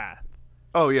across the path.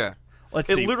 Oh yeah,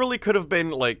 let's see. It literally could have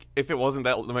been like, if it wasn't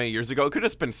that many years ago, it could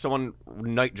have just been someone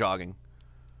night jogging.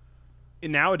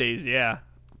 Nowadays, yeah.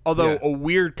 Although a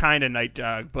weird kind of night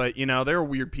jog, but there are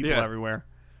weird people everywhere.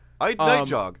 I night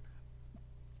jog.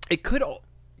 It could.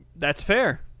 That's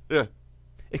fair. Yeah.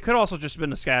 It could also just have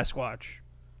been a Sasquatch.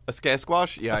 A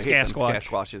Sasquatch? Yeah, I hate them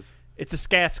Sasquatches. It's a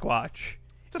Sasquatch.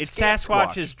 It's Sasquatch.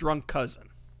 Sasquatch's drunk cousin.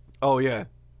 Oh, yeah.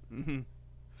 Mm-hmm.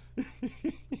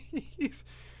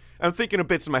 I'm thinking of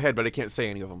bits in my head, but I can't say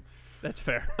any of them. That's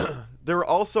fair. There are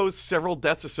also several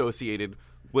deaths associated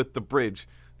with the bridge.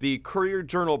 The Courier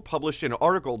Journal published an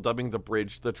article dubbing the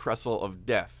bridge the Trestle of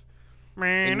Death.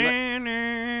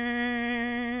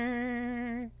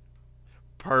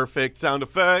 Perfect sound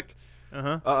effect.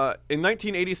 In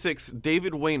 1986,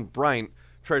 David Wayne Bryant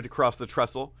tried to cross the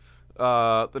trestle.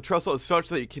 The trestle is such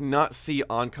that you cannot see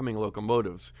oncoming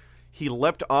locomotives. He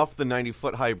leapt off the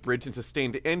 90-foot-high bridge and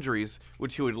sustained injuries,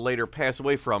 which he would later pass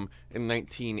away from in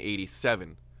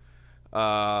 1987.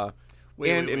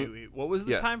 Wait. What was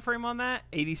the time frame on that?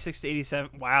 86 to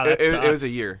 87? Wow, that sucks. It was a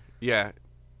year. Yeah.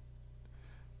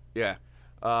 Yeah.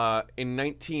 In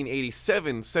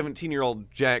 1987,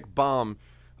 17-year-old Jack Baum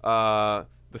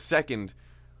the second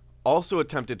also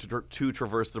attempted to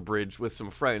traverse the bridge with some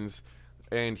friends,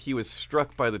 and he was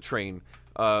struck by the train.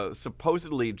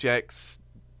 Supposedly, Jack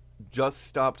just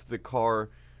stopped the car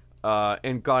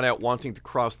and got out wanting to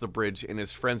cross the bridge, and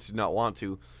his friends did not want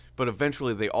to, but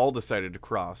eventually they all decided to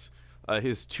cross.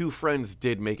 His two friends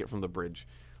did make it from the bridge.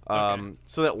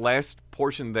 So that last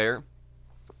portion there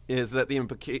is that the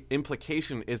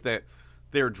implication is that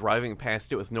they were driving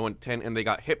past it with no intent, and they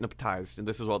got hypnotized, and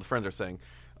this is what the friends are saying,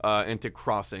 into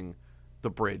crossing the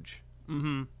bridge.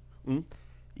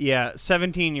 Yeah,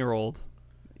 17-year-old.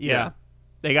 Yeah.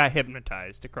 They got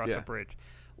hypnotized to cross the bridge.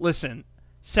 Listen,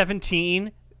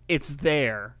 17, it's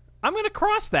there. I'm going to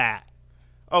cross that.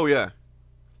 Oh, yeah.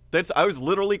 I was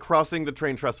literally crossing the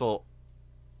train trestle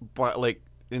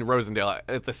in Rosendale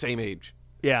at the same age.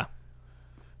 Yeah.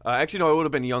 Actually, no, I would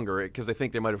have been younger, because I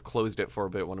think they might have closed it for a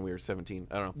bit when we were 17.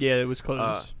 I don't know. Yeah, it was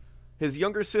closed. His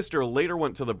younger sister later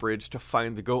went to the bridge to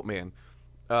find the goat man.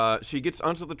 She gets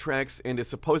onto the tracks and is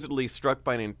supposedly struck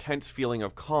by an intense feeling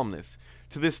of calmness.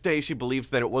 To this day, she believes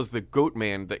that it was the goat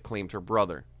man that claimed her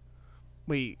brother.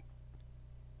 Wait.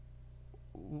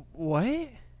 What?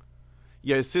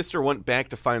 Yeah, his sister went back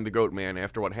to find the goat man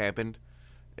after what happened,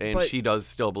 and she does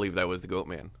still believe that was the goat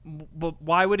man. But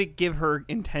why would it give her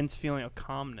intense feeling of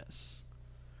calmness?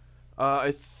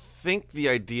 I think the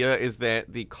idea is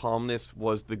that the calmness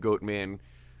was the goat man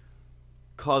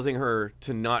causing her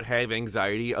to not have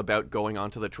anxiety about going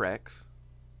onto the tracks.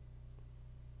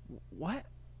 What?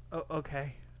 Oh,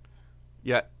 okay.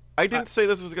 Yeah, I didn't say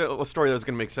this was a story that was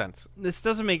going to make sense. This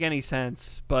doesn't make any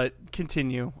sense, but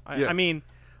continue. I mean,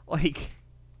 like,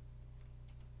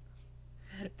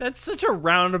 that's such a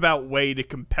roundabout way to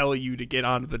compel you to get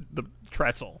onto the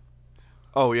trestle.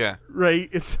 Oh, yeah. Right?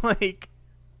 It's like,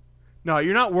 no,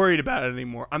 you're not worried about it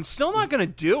anymore. I'm still not going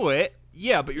to do it.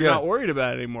 Yeah, but you're not worried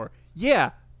about it anymore.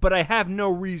 Yeah, but I have no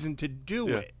reason to do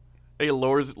it. He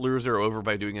lures her over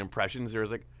by doing impressions.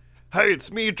 There's like, hey,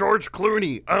 it's me, George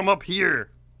Clooney. I'm up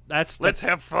here. Let's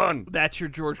have fun. That's your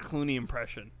George Clooney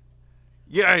impression.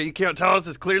 Yeah, you can't tell us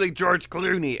it's clearly George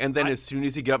Clooney. And then as soon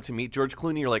as you get up to meet George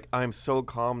Clooney, you're like, I'm so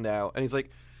calm now. And he's like,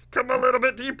 come a little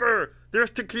bit deeper.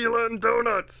 There's tequila and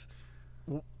donuts.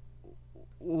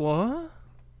 What?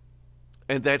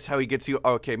 And that's how he gets you.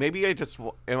 Okay, maybe is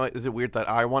it weird that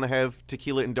I want to have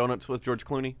tequila and donuts with George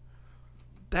Clooney?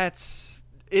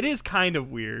 It is kind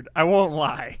of weird. I won't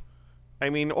lie. I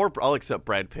mean, or I'll accept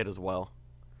Brad Pitt as well.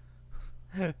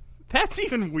 That's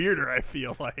even weirder, I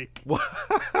feel like.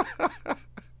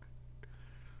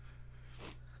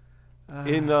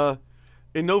 In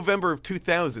November of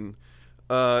 2000,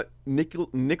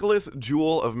 Nicholas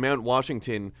Jewell of Mount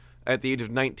Washington, at the age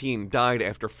of 19, died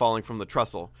after falling from the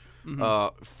trestle.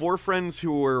 Mm-hmm. 4 friends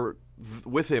who were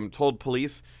with him told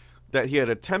police that he had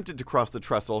attempted to cross the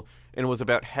trestle and was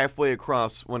about halfway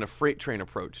across when a freight train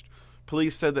approached.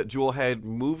 Police said that Jewel had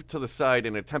moved to the side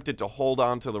and attempted to hold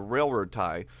on to the railroad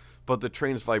tie, but the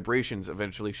train's vibrations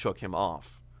eventually shook him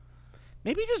off.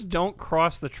 Maybe just don't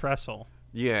cross the trestle.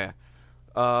 Yeah.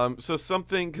 So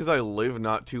something, because I live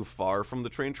not too far from the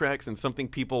train tracks, and something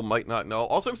people might not know.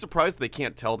 Also, I'm surprised they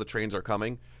can't tell the trains are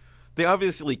coming. They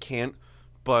obviously can't,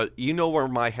 but you know where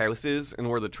my house is and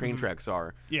where the train tracks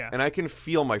are. Yeah. And I can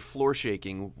feel my floor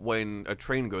shaking when a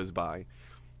train goes by.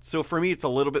 So for me, it's a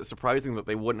little bit surprising that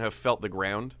they wouldn't have felt the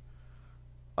ground.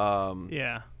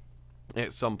 Yeah.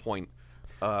 At some point.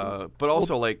 But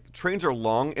also, like, trains are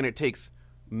long, and it takes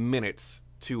minutes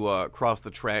to cross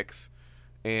the tracks.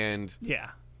 And yeah,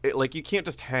 like, you can't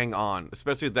just hang on,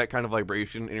 especially with that kind of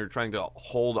vibration, and you're trying to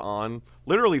hold on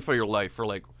literally for your life for,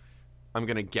 like, I'm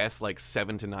going to guess, like,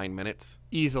 7 to 9 minutes.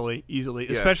 Easily. Yeah.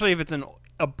 Especially if it's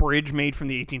a bridge made from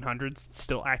the 1800s,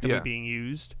 still actively being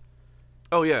used.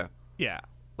 Oh, yeah. Yeah.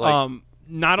 Like,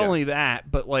 not only that,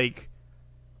 but, like,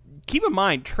 keep in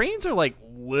mind, trains are, like,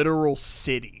 literal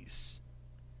cities.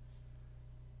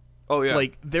 Oh, yeah.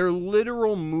 Like, they're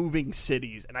literal moving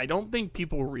cities, and I don't think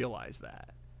people realize that.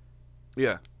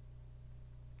 Yeah.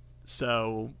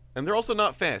 So... And they're also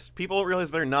not fast. People don't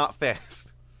realize they're not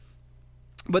fast.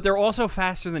 But they're also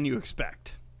faster than you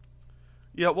expect.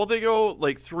 Yeah, well, they go,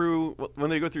 like, when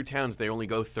they go through towns, they only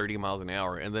go 30 miles an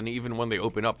hour. And then even when they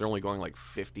open up, they're only going, like,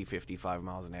 50, 55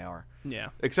 miles an hour. Yeah.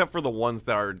 Except for the ones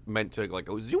that are meant to, like,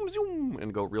 go zoom, zoom,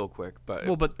 and go real quick. But,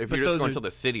 if you're just going to the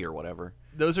city or whatever,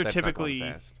 those are that's typically... not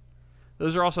going fast.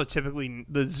 Those are also typically...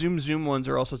 The zoom ones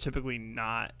are also typically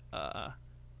not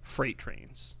freight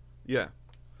trains. Yeah.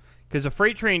 Because a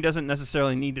freight train doesn't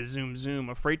necessarily need to zoom.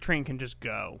 A freight train can just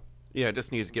go. Yeah, it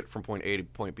just needs to get from point A to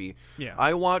point B. Yeah.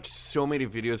 I watched so many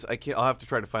videos. I'll have to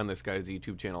try to find this guy's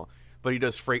YouTube channel. But he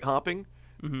does freight hopping.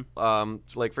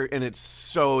 Mm-hmm. And it's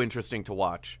so interesting to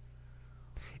watch.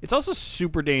 It's also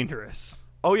super dangerous.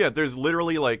 Oh, yeah. There's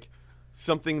literally, like,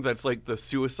 something that's like the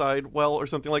suicide well or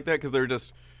something like that. Because they're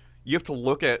just... You have to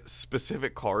look at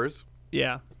specific cars.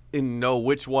 Yeah. And know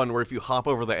which one, where if you hop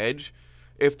over the edge,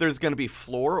 if there's going to be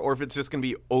floor or if it's just going to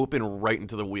be open right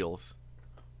into the wheels.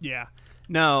 Yeah.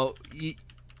 No,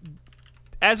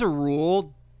 as a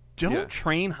rule, don't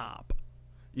train hop.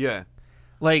 Yeah.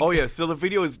 Like, oh, yeah. So the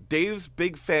video is Dave's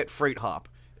Big Fat Freight Hop.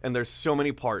 And there's so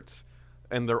many parts.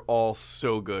 And they're all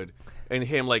so good. And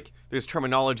him, like, there's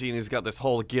terminology, and he's got this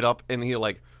whole get up, and he,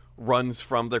 like, runs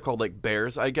from, they're called, like,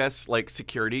 bears, I guess, like,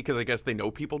 security, because I guess they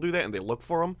know people do that, and they look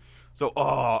for them. So,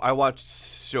 I watched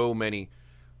so many.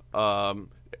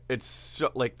 It's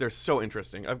so, like, they're so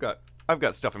interesting. I've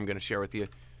got stuff I'm going to share with you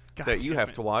that you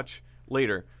have to watch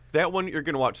later. That one you're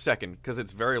going to watch second because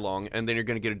it's very long, and then you're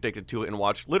going to get addicted to it and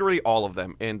watch literally all of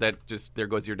them, and that just, there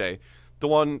goes your day. The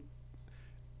one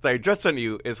that I just sent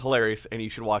you is hilarious, and you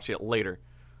should watch it later.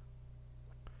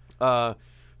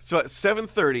 So at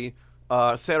 7:30,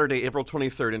 Saturday, April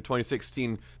 23rd in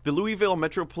 2016, the Louisville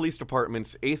Metro Police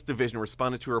Department's 8th Division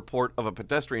responded to a report of a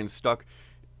pedestrian struck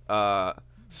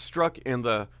in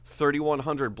the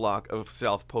 3100 block of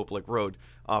South Poplick Road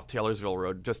off Taylorsville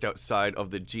Road, just outside of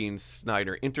the Gene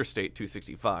Snyder Interstate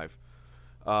 265.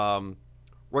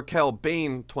 Raquel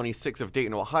Bain, 26, of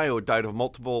Dayton, Ohio, died of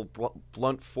multiple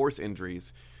blunt force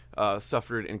injuries,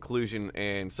 suffered in collision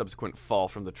and subsequent fall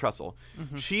from the trestle.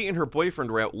 Mm-hmm. She and her boyfriend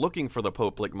were out looking for the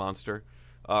Poplick monster.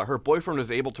 Her boyfriend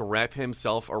was able to wrap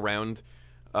himself around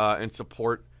and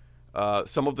support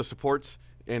some of the supports,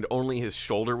 and only his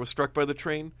shoulder was struck by the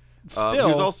train. Still, he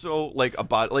was also like a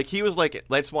body, like he was like,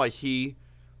 that's why he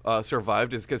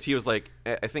survived, is because he was like,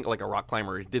 I think like a rock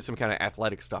climber. He did some kind of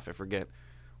athletic stuff, I forget,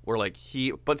 where like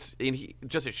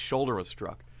just his shoulder was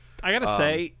struck. I gotta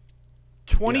say,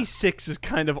 26 is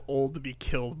kind of old to be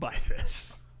killed by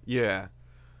this. Yeah.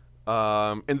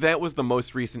 And that was the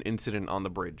most recent incident on the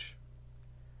bridge.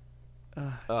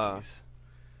 There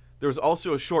was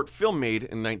also a short film made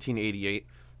in 1988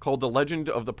 called The Legend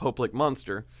of the Poplick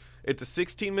Monster. It's a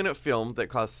 16-minute film that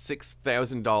cost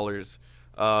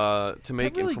 $6,000 to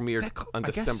make and premiered on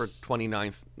December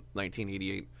 29th,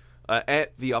 1988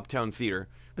 at the Uptown Theater.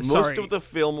 Most of the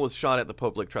film was shot at the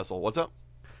Poplick Trestle. What's up?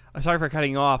 I'm sorry for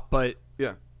cutting you off, but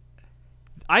yeah,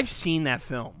 I've seen that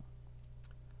film.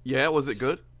 Yeah, was it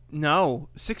good? No,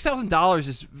 $6,000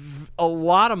 is a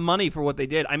lot of money for what they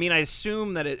did. I mean, I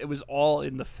assume that it was all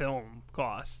in the film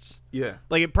costs. Yeah,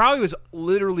 like it probably was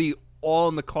literally all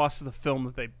in the cost of the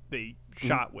film that they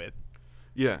shot with.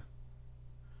 Yeah.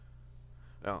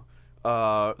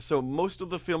 So most of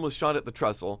the film was shot at the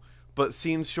trestle, but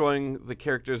scenes showing the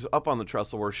characters up on the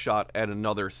trestle were shot at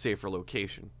another safer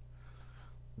location.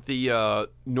 The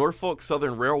Norfolk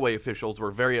Southern Railway officials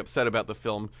were very upset about the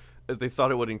film, as they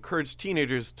thought it would encourage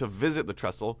teenagers to visit the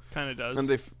trestle. Kind of does.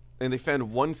 And they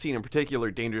found one scene in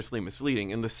particular dangerously misleading.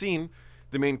 In the scene,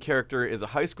 the main character is a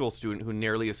high school student who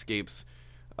narrowly escapes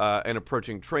an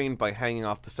approaching train by hanging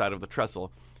off the side of the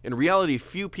trestle. In reality,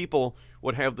 few people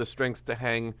would have the strength to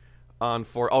hang on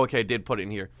for, oh, okay, I did put it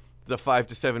in here, the 5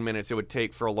 to 7 minutes it would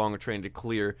take for a longer train to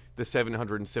clear the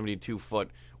 772-foot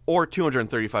or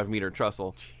 235-meter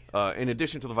trestle. In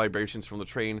addition to the vibrations from the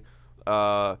train,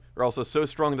 are also so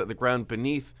strong that the ground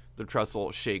beneath the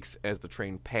trestle shakes as the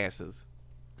train passes.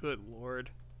 Good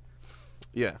Lord.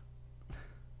 Yeah.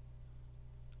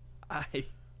 I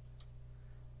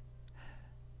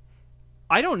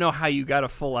don't know how you got a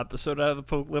full episode out of the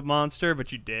Pokelip Monster,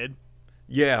 but you did.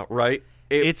 Yeah, right?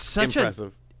 It's such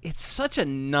impressive. It's such a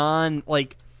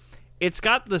it's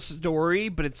got the story,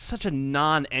 but it's such a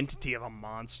non-entity of a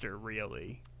monster,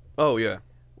 really. Oh, yeah.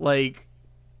 Like,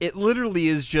 it literally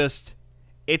is just,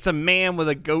 it's a man with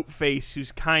a goat face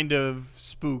who's kind of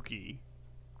spooky.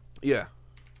 Yeah.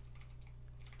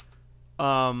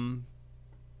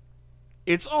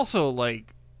 It's also,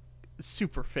 like,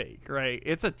 super fake, right?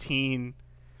 It's a teen...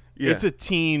 Yeah. It's a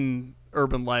teen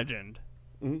urban legend.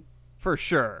 Mm-hmm. For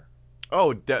sure.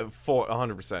 Oh, for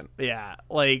 100%. Yeah,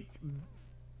 like...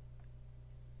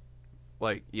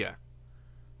 Like, yeah.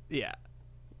 Yeah.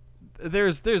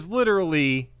 There's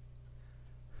literally...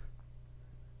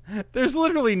 There's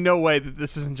literally no way that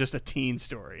this isn't just a teen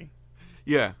story.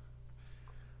 Yeah.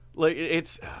 Like,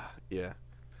 it's... Yeah.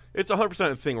 It's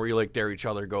 100% a thing where you, like, dare each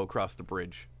other go across the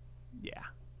bridge. Yeah.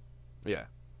 Yeah.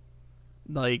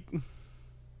 Like...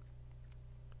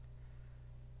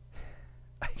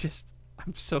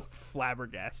 I'm so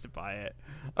flabbergasted by it.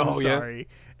 I'm sorry.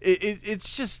 Yeah?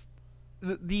 It's just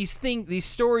these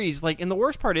stories, like, and the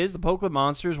worst part is the Pokelip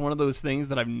Monster is one of those things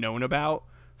that I've known about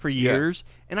for years,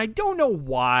 and I don't know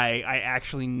why I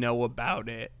actually know about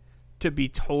it, to be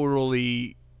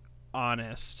totally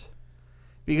honest.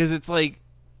 Because it's like,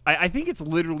 I think it's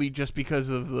literally just because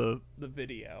of the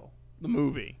video, the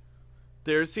movie.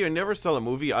 I never saw the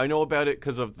movie. I know about it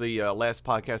because of the last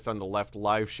podcast on the Left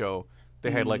live show. They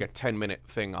had like a 10-minute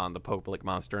thing on the Pokelip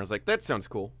Monster, and I was like, that sounds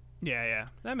cool. Yeah,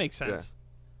 that makes sense. Yeah.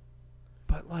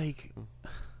 But, like,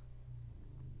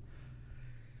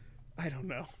 I don't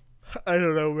know,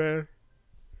 man.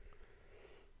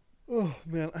 Oh,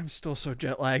 man, I'm still so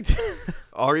jet-lagged.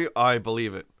 Are you? I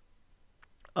believe it.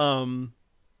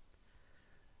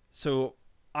 So,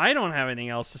 I don't have anything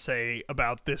else to say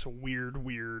about this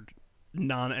weird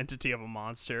non-entity of a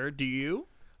monster. Do you?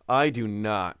 I do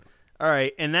not. All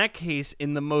right, in that case,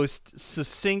 in the most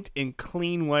succinct and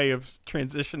clean way of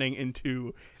transitioning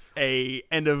into a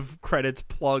end of credits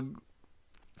plug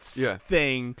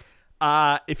thing,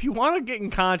 if you want to get in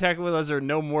contact with us or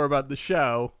know more about the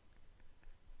show,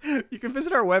 you can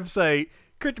visit our website,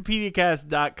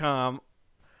 cryptopediacast.com,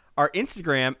 our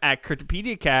Instagram at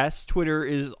cryptopediacast, Twitter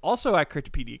is also at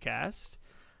cryptopediacast.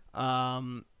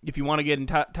 If you want to get in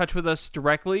touch with us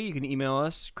directly, you can email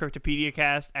us,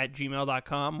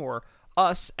 cryptopediacast@gmail.com, or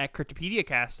us at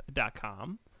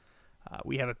cryptopediacast.com.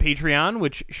 We have a Patreon,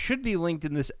 which should be linked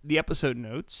in the episode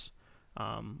notes.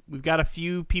 We've got a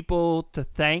few people to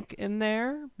thank in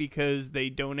there because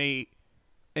they donate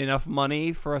enough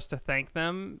money for us to thank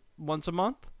them once a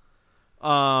month.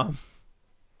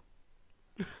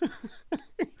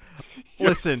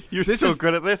 Listen, you're so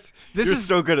good at this. You're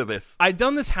so good at this. I've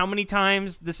done this how many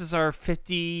times? This is our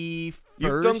 51st.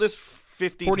 You've done this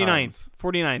 49th times.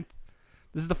 49th.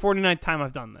 This is the 49th time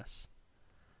I've done this.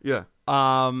 Yeah.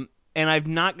 And I've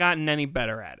not gotten any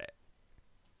better at it.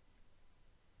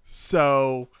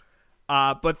 So,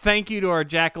 but thank you to our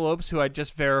jackalopes who I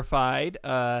just verified.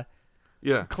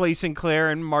 Clay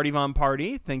Sinclair and Marty Von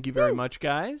Party. Thank you very much,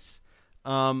 guys.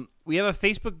 We have a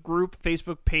Facebook group,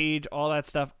 Facebook page, all that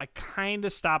stuff. I kind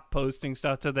of stopped posting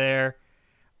stuff to there.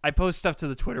 I post stuff to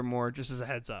the Twitter more, just as a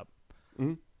heads up.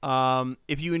 Mm-hmm.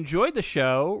 If you enjoyed the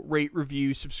show, rate,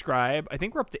 review, subscribe. I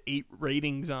think we're up to 8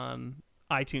 ratings on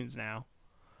iTunes now,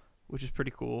 which is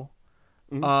pretty cool.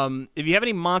 Mm-hmm. If you have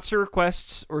any monster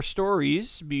requests or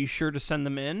stories, be sure to send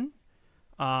them in.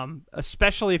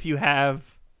 Especially if you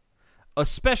have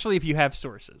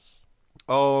sources.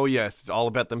 Oh, yes. It's all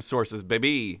about them sources,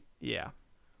 baby. Yeah.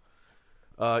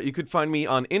 You could find me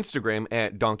on Instagram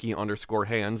at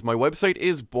donkey_hands. My website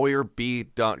is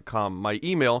boyerb.com. My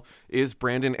email is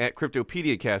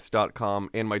brandon@cryptopediacast.com.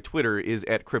 And my Twitter is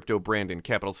 @cryptobrandon,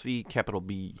 capital C, capital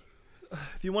B.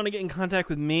 If you want to get in contact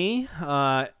with me,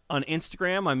 on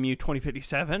Instagram, I'm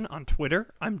Mew2057. On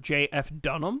Twitter, I'm JF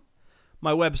Dunham.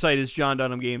 My website is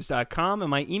johndunhamgames.com.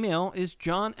 And my email is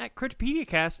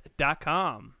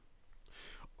john@cryptopediacast.com.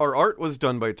 Our art was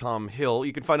done by Tom Hill.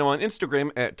 You can find him on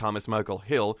Instagram at Thomas Michael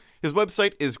Hill. His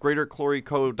website is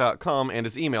greatercloryco.com, and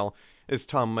his email is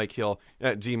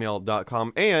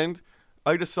tommikehill@gmail.com. And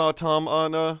I just saw Tom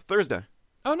on Thursday.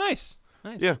 Oh, nice.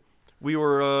 Nice. Yeah. We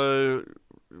were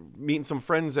meeting some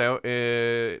friends out,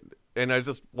 and I was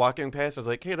just walking past. I was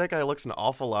like, hey, that guy looks an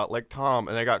awful lot like Tom.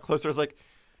 And I got closer. I was like,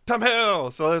 Tom Hill!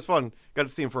 So that was fun. Got to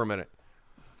see him for a minute.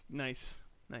 Nice.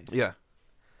 Nice. Yeah.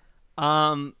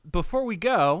 Before we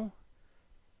go,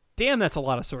 damn, that's a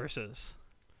lot of sources.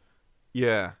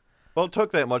 Yeah. Well, it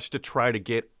took that much to try to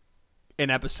get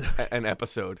An episode. an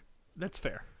episode. That's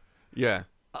fair. Yeah.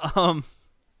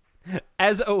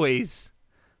 As always,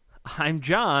 I'm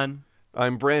John.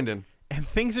 I'm Brandon. And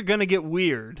things are going to get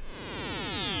weird.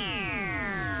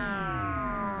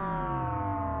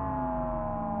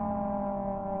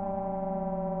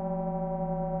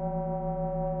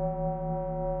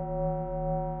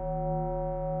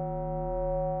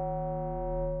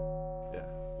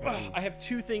 I have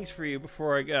two things for you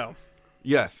before I go.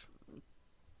 Yes.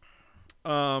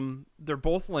 They're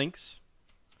both links.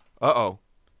 Uh-oh.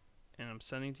 And I'm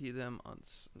sending them on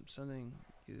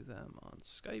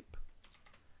Skype.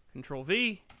 Control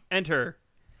V, enter.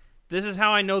 This is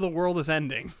how I know the world is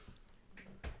ending.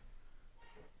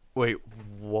 Wait,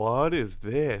 what is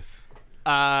this?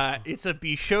 It's a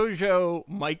Bishoujo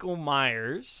Michael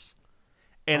Myers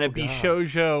and a God.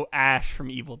 Bishoujo Ash from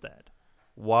Evil Dead.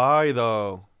 Why,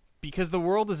 though? Because the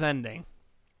world is ending.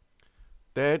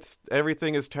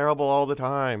 Everything is terrible all the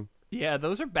time. Yeah,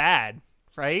 those are bad,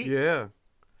 right? Yeah.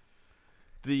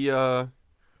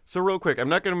 So real quick, I'm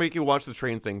not going to make you watch the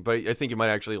train thing, but I think you might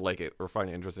actually like it or find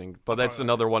it interesting. But that's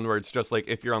another one where it's just like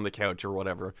if you're on the couch or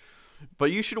whatever.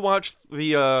 But you should watch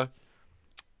the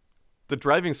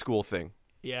driving school thing.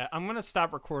 Yeah, I'm going to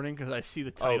stop recording because I see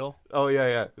the title. Oh,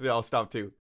 yeah. Yeah, I'll stop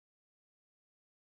too.